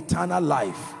gift of eternal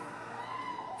life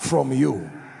from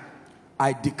you.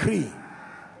 I decree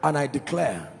and I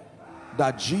declare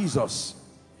that Jesus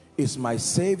is my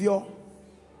Savior,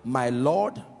 my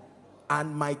Lord,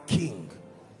 and my King.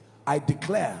 I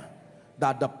declare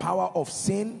that the power of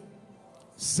sin,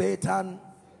 Satan,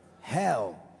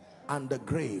 hell, and the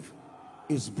grave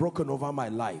is broken over my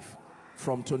life.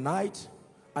 From tonight,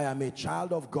 I am a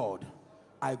child of God.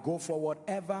 I go forward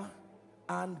ever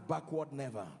and backward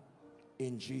never.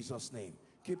 In Jesus' name.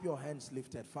 Keep your hands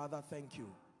lifted. Father, thank you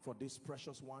for these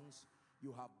precious ones.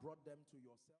 You have brought them to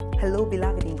yourself. Hello,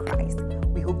 beloved in Christ.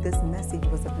 We hope this message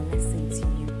was a blessing to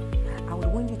you. I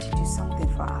would want you to do something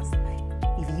for us.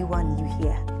 If you are new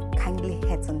here, kindly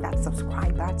hit on that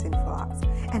subscribe button for us.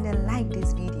 And then like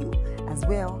this video as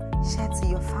well. Share to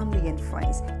your family and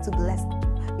friends to bless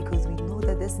them, because we know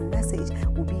that this message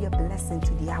will be a blessing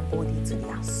to their body, to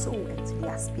their soul, and to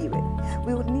their spirit.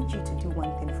 We would need you to do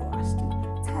one thing for us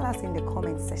too. Tell us in the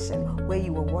comment section where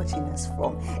you were watching us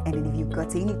from, and then if you've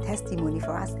got any testimony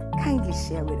for us, kindly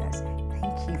share with us.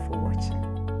 Thank you for watching.